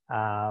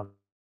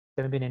 It's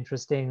going to be an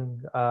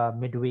interesting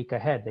midweek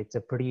ahead. It's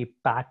a pretty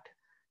packed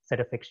set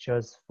of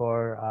fixtures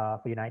for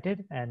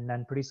United, and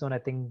then pretty soon I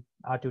think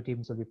our two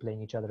teams will be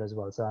playing each other as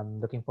well. So I'm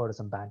looking forward to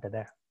some banter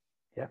there.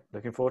 Yeah,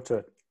 looking forward to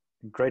it.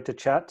 Great to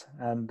chat,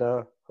 and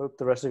hope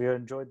the rest of you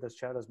enjoyed this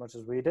chat as much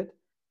as we did.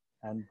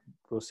 And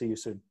we'll see you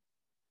soon.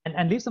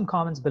 And leave some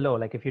comments below,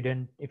 if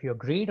you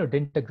agreed or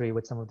didn't agree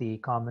with some of the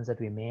comments that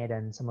we made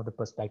and some of the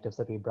perspectives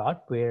that we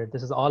brought. Where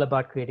this is all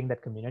about creating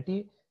that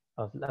community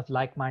of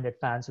like-minded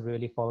fans who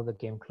really follow the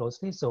game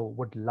closely. So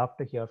would love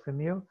to hear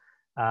from you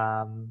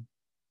right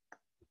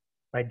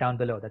down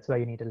below. That's where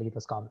you need to leave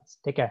those comments.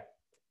 Take care.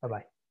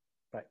 Bye-bye.